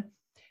 Michelle,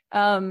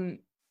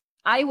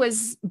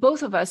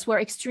 both of us were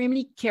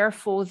extremely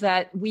careful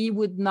that we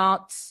would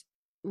not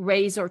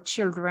raise our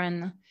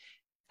children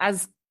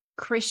as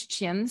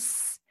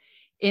Christians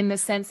in the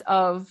sense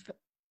of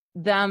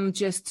them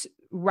just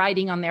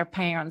riding on their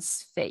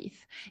parents'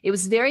 faith. It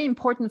was very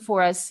important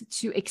for us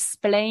to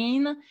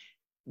explain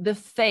the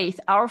faith,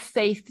 our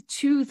faith,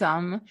 to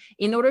them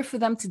in order for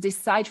them to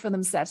decide for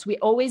themselves. We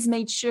always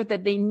made sure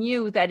that they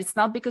knew that it's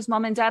not because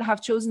mom and dad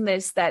have chosen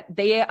this that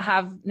they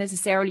have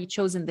necessarily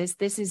chosen this.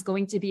 This is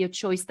going to be a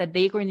choice that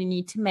they're going to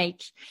need to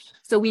make.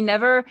 So we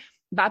never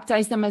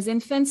baptize them as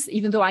infants,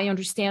 even though I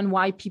understand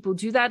why people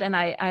do that. And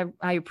I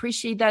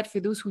appreciate that for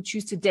those who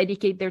choose to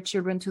dedicate their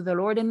children to the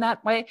Lord in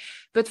that way.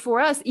 But for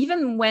us,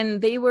 even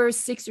when they were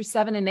 6 or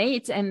 7 and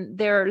 8 and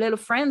their little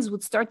friends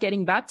would start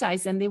getting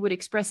baptized and they would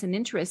express an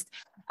interest,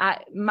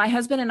 my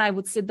husband and I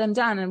would sit them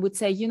down and would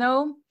say,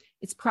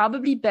 it's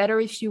probably better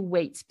if you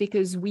wait,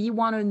 because we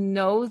want to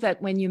know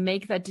that when you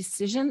make that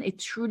decision, it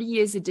truly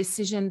is a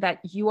decision that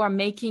you are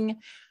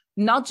making,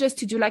 not just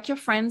to do like your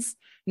friends,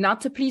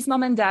 not to please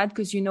mom and dad,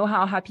 because you know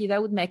how happy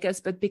that would make us,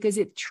 but because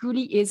it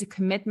truly is a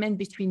commitment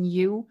between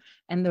you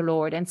and the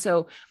Lord. And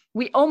so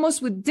we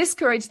almost would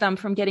discourage them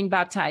from getting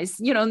baptized,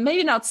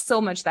 maybe not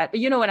so much that, but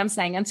you know what I'm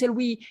saying, until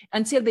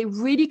they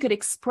really could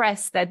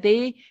express that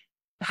they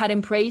had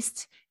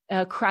embraced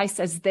Christ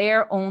as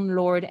their own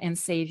Lord and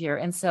Savior.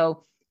 And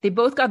so they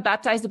both got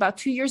baptized about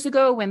 2 years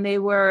ago when they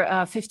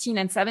were 15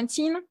 and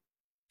 17.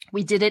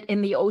 We did it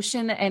in the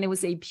ocean, and it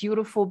was a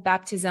beautiful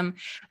baptism.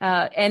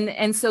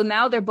 And so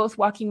now they're both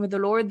walking with the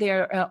Lord.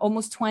 They're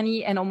almost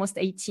 20 and almost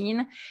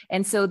 18.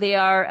 And so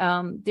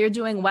they're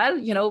doing well.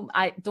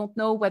 I don't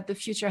know what the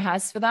future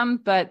has for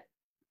them, but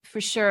for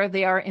sure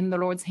they are in the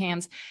Lord's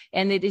hands.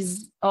 And it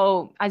is,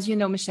 as you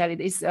know, Michelle, it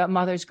is a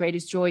mother's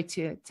greatest joy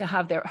to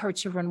have her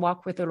children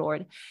walk with the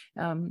Lord.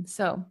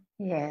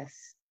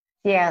 Yes.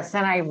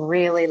 And I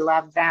really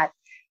love that.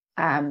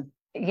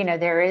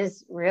 There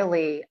is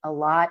really a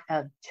lot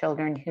of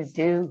children who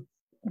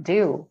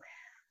do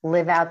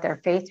live out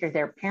their faith through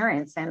their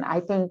parents. And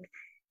I think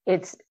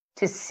it's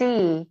to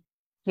see,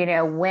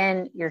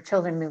 when your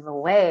children move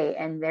away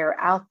and they're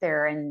out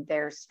there and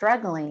they're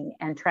struggling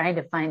and trying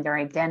to find their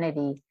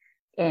identity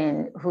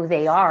in who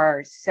they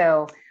are.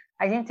 So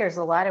I think there's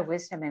a lot of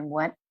wisdom in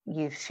what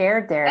you've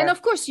shared there. And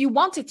of course, you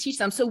want to teach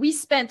them. So we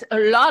spent a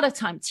lot of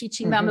time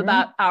teaching them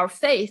about our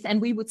faith.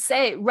 And we would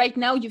say, right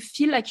now, you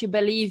feel like you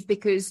believe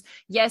because,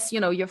 yes,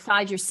 you're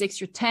 5, you're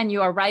 6, you're 10,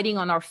 you are writing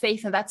on our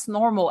faith, and that's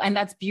normal, and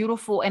that's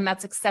beautiful, and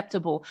that's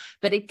acceptable.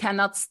 But it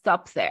cannot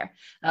stop there.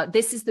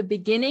 This is the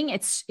beginning.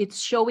 It's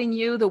showing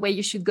you the way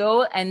you should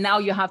go, and now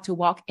you have to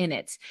walk in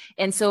it.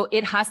 And so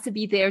it has to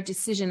be their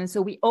decision. And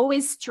so we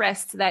always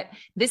stressed that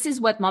this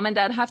is what mom and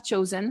dad have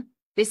chosen.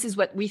 This is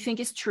what we think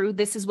is true.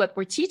 This is what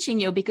we're teaching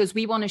you because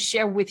we want to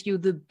share with you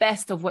the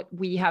best of what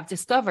we have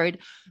discovered,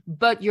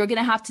 but you're going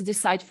to have to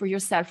decide for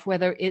yourself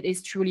whether it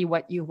is truly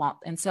what you want.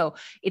 And so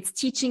it's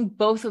teaching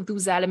both of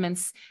those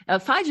elements.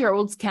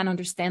 5-year-olds can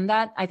understand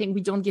that. I think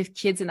we don't give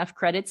kids enough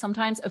credit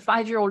sometimes. A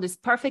 5-year-old is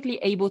perfectly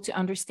able to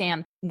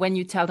understand when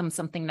you tell them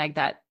something like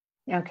that.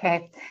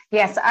 Okay.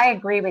 Yes, I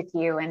agree with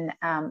you. And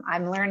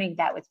I'm learning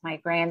that with my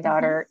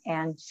granddaughter,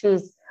 and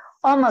she's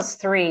almost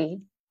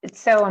 3.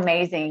 It's so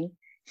amazing.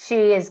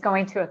 She is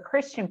going to a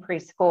Christian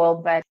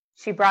preschool, but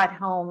she brought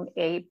home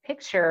a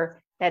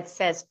picture that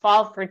says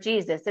Fall for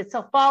Jesus. It's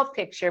a fall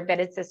picture, but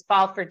it says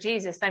Fall for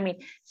Jesus. I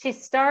mean,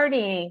 she's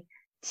starting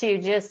to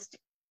just,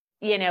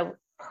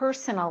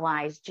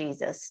 personalize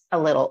Jesus a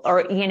little,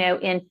 or,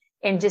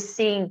 in just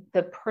seeing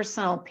the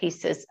personal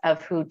pieces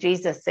of who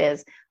Jesus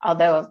is,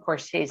 although, of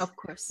course, she's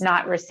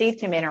not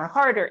received him in her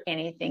heart or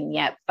anything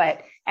yet,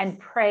 and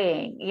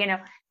praying,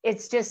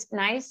 it's just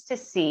nice to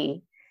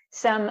see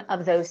some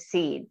of those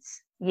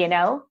seeds,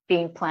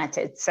 being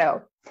planted.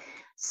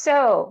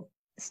 So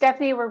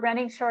Stephanie, we're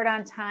running short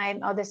on time.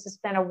 Oh, this has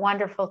been a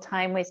wonderful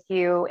time with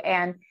you.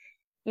 And,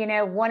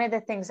 one of the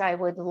things I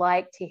would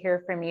like to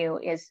hear from you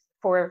is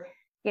for,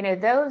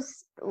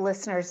 those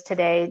listeners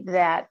today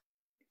that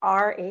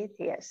are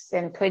atheists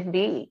and could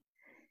be,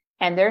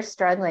 and they're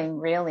struggling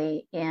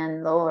really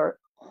in the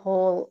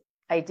whole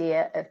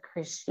idea of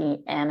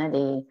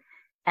Christianity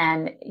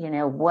and,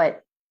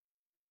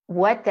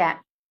 what that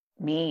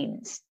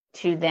means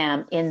to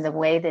them in the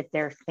way that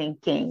they're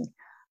thinking.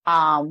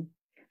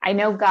 I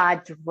know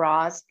God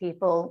draws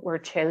people. We're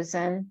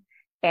chosen,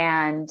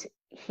 and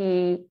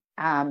he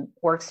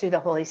works through the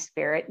Holy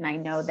Spirit. And I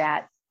know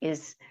that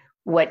is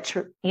what,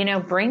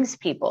 brings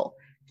people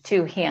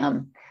to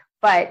him.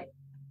 But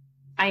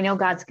I know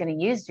God's going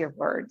to use your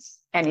words,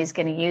 and he's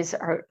going to use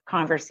our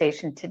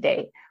conversation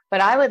today.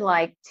 But I would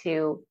like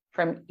to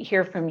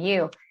hear from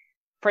you,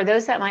 for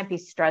those that might be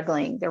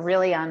struggling, they're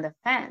really on the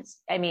fence.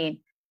 I mean,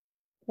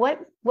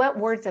 what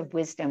words of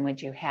wisdom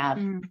would you have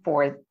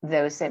for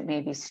those that may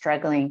be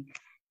struggling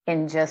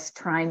in just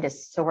trying to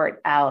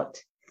sort out,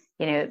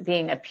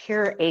 being a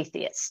pure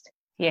atheist,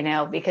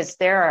 because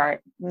there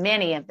are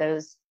many of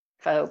those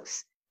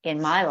folks in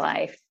my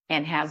life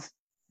and have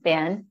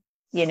been,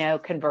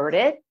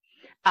 converted.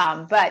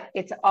 But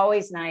it's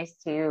always nice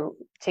to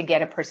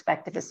get a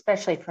perspective,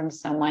 especially from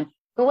someone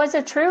who was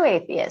a true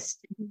atheist,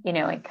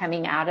 and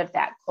coming out of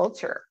that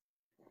culture.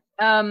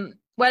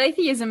 Well,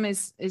 atheism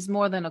is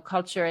more than a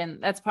culture,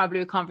 and that's probably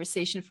a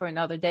conversation for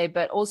another day.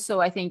 But also,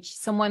 I think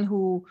someone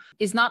who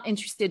is not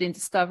interested in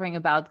discovering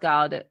about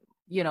God,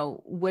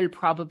 will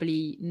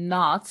probably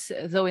not,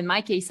 though in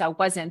my case, I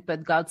wasn't,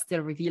 but God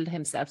still revealed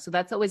himself. So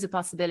that's always a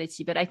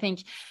possibility. But I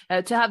think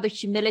to have the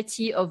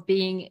humility of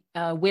being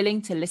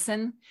willing to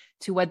listen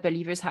to what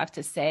believers have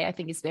to say, I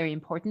think is very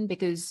important,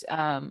 because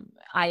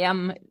I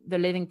am the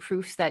living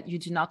proof that you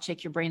do not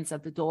check your brains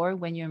at the door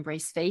when you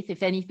embrace faith.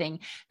 If anything,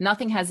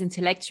 nothing has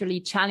intellectually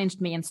challenged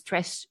me and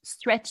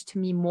stretched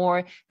me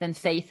more than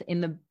faith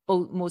in the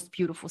most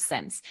beautiful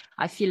sense.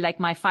 I feel like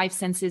my 5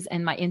 senses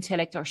and my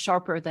intellect are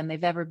sharper than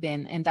they've ever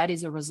been. And that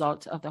is a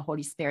result of the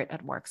Holy Spirit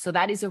at work. So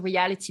that is a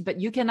reality, but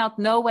you cannot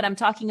know what I'm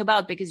talking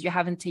about because you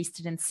haven't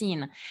tasted and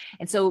seen.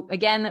 And so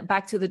again,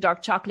 back to the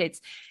dark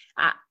chocolates.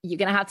 You're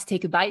going to have to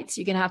take a bite.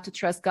 You're going to have to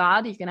trust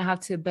God. You're going to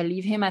have to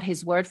believe him at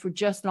his word for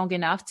just long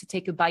enough to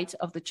take a bite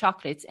of the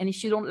chocolate. And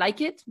if you don't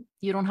like it,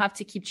 you don't have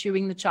to keep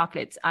chewing the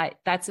chocolate.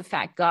 That's a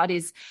fact. God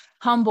is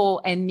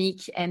humble and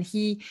meek, and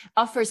he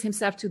offers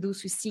himself to those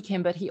who seek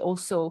him, but he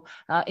also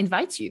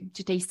invites you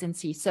to taste and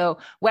see. So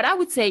what I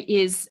would say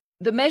is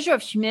the measure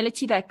of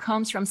humility that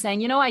comes from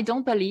saying, I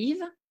don't believe,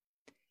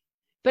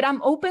 but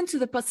I'm open to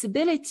the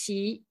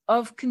possibility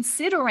of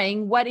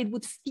considering what it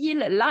would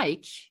feel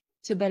like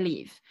to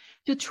believe,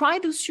 to try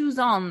those shoes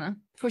on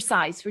for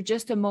size, for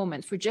just a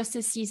moment, for just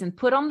a season,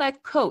 put on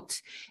that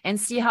coat and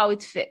see how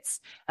it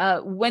fits.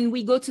 When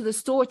we go to the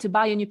store to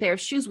buy a new pair of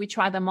shoes, we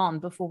try them on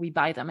before we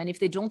buy them. And if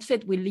they don't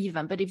fit, we leave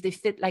them. But if they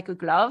fit like a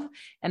glove,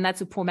 and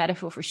that's a poor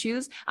metaphor for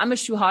shoes, I'm a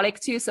shoeholic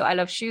too, so I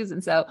love shoes.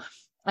 And so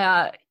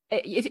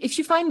if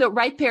you find the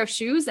right pair of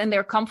shoes and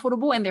they're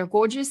comfortable and they're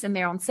gorgeous and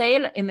they're on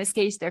sale, in this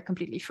case, they're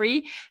completely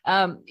free,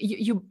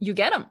 you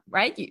get them,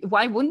 right?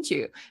 Why wouldn't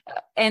you?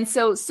 And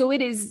so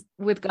it is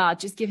with God.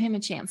 Just give him a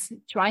chance.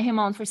 Try him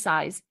on for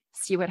size.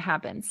 See what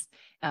happens.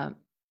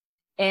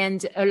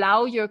 And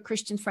allow your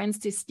Christian friends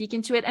to speak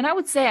into it. And I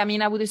would say,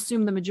 I would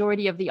assume the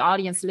majority of the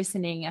audience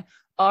listening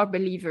are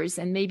believers,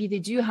 and maybe they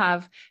do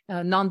have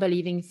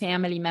non-believing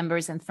family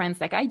members and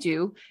friends like I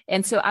do.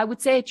 And so I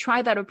would say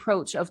try that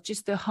approach of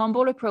just the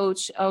humble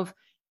approach of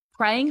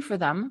praying for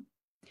them,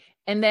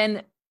 and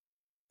then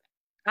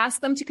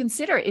ask them to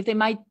consider if they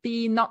might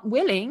be not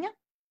willing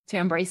to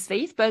embrace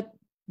faith, but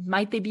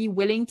might they be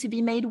willing to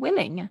be made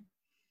willing?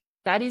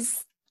 That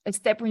is a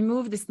step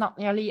removed. It's not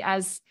nearly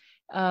as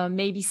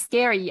maybe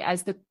scary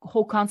as the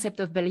whole concept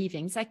of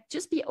believing. It's like,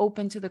 just be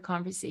open to the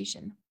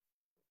conversation.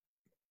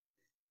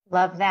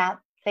 Love that.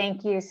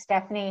 Thank you,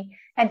 Stephanie.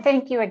 And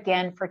thank you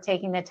again for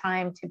taking the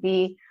time to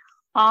be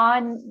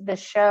on the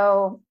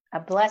show.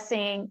 A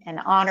blessing, an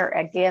honor,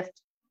 a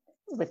gift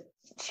with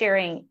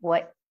sharing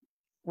what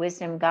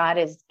wisdom God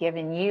has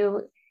given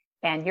you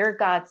and your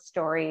God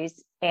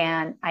stories.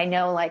 And I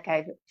know, like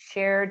I've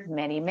shared,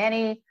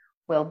 many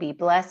will be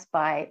blessed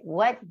by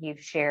what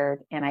you've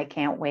shared. And I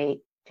can't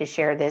wait to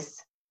share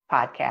this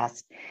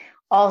podcast.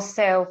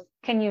 Also,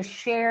 can you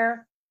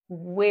share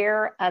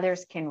where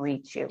others can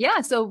reach you?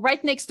 Yeah. So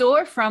right next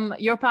door from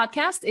your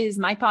podcast is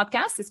my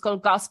podcast. It's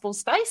called Gospel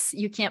Spice.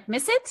 You can't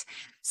miss it.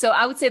 So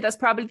I would say that's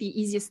probably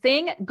the easiest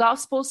thing.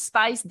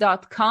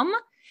 gospelspice.com.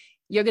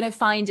 You're going to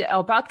find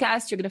our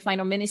podcast. You're going to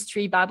find our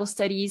ministry, Bible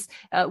studies.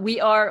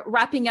 We are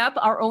wrapping up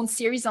our own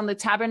series on the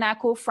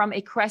tabernacle from a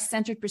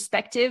Christ-centered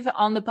perspective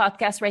on the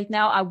podcast right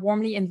now. I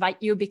warmly invite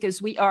you,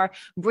 because we are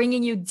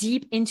bringing you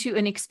deep into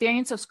an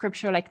experience of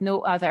scripture like no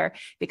other,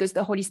 because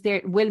the Holy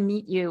Spirit will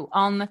meet you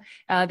on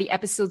the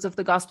episodes of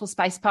the Gospel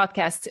Spice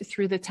podcast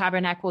through the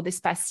tabernacle this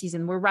past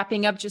season. We're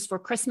wrapping up just for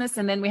Christmas,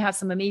 and then we have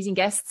some amazing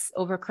guests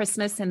over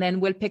Christmas, and then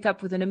we'll pick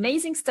up with an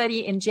amazing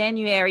study in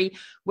January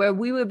where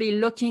we will be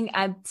looking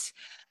at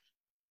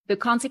the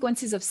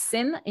consequences of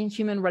sin in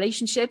human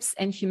relationships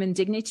and human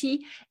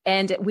dignity.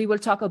 And we will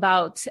talk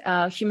about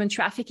human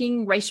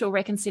trafficking, racial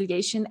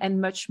reconciliation, and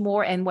much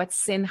more, and what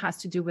sin has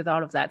to do with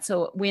all of that.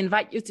 So we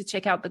invite you to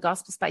check out the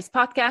Gospel Spice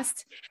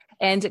podcast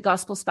and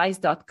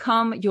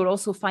gospelspice.com. You'll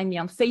also find me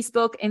on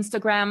Facebook,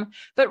 Instagram,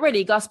 but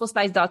really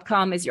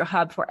gospelspice.com is your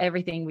hub for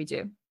everything we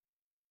do.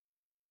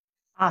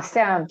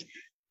 Awesome.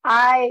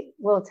 I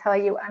will tell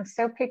you, I'm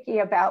so picky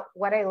about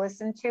what I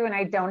listen to, and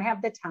I don't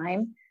have the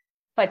time.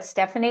 But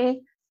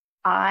Stephanie,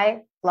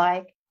 I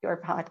like your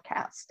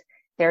podcast.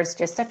 There's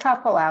just a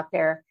couple out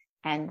there,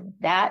 and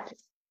that,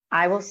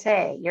 I will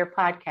say, your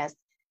podcast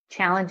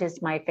challenges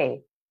my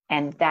faith,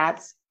 and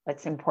that's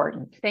what's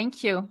important.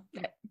 Thank you.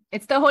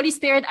 It's the Holy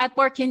Spirit at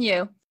work in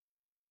you.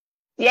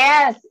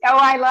 Yes. Oh,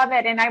 I love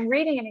it. And I'm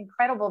reading an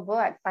incredible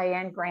book by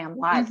Anne Graham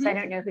Lotz. Mm-hmm. I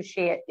don't know who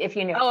she is, if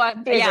you know. Oh,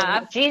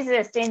 yeah.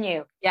 Jesus in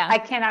You. Yeah. I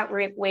cannot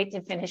wait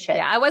to finish it.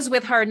 Yeah, I was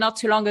with her not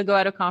too long ago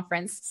at a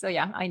conference. So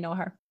yeah, I know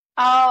her.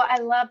 Oh, I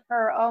love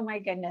her. Oh, my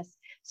goodness.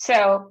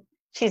 So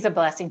she's a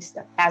blessing,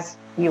 as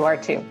you are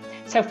too.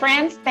 So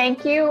friends,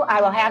 thank you.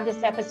 I will have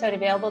this episode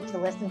available to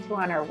listen to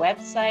on our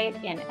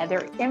website and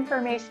other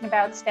information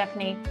about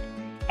Stephanie.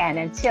 And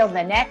until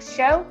the next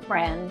show,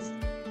 friends,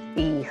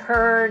 be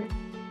heard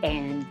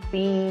and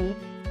be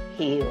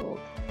healed.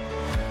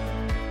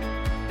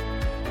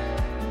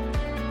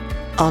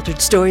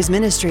 Altered Stories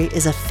Ministry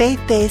is a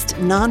faith-based,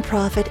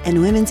 nonprofit, and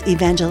women's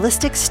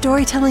evangelistic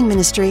storytelling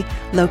ministry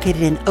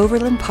located in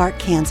Overland Park,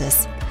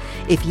 Kansas.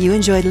 If you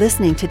enjoyed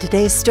listening to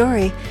today's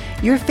story,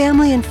 your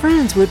family and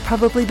friends would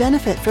probably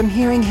benefit from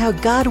hearing how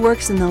God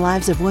works in the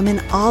lives of women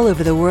all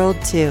over the world,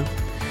 too.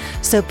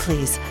 So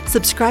please,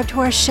 subscribe to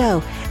our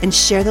show and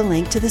share the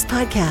link to this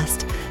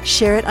podcast.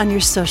 Share it on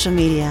your social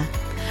media.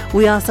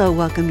 We also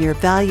welcome your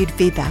valued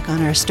feedback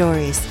on our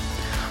stories.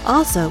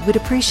 Also, we'd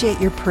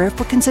appreciate your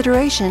prayerful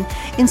consideration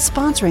in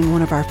sponsoring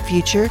one of our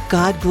future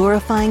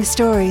God-glorifying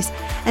stories,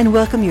 and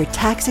welcome your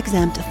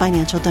tax-exempt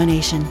financial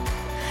donation.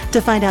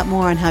 To find out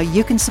more on how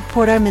you can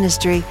support our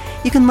ministry,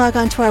 you can log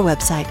on to our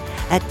website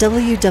at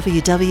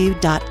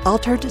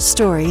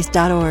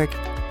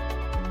www.alteredstories.org.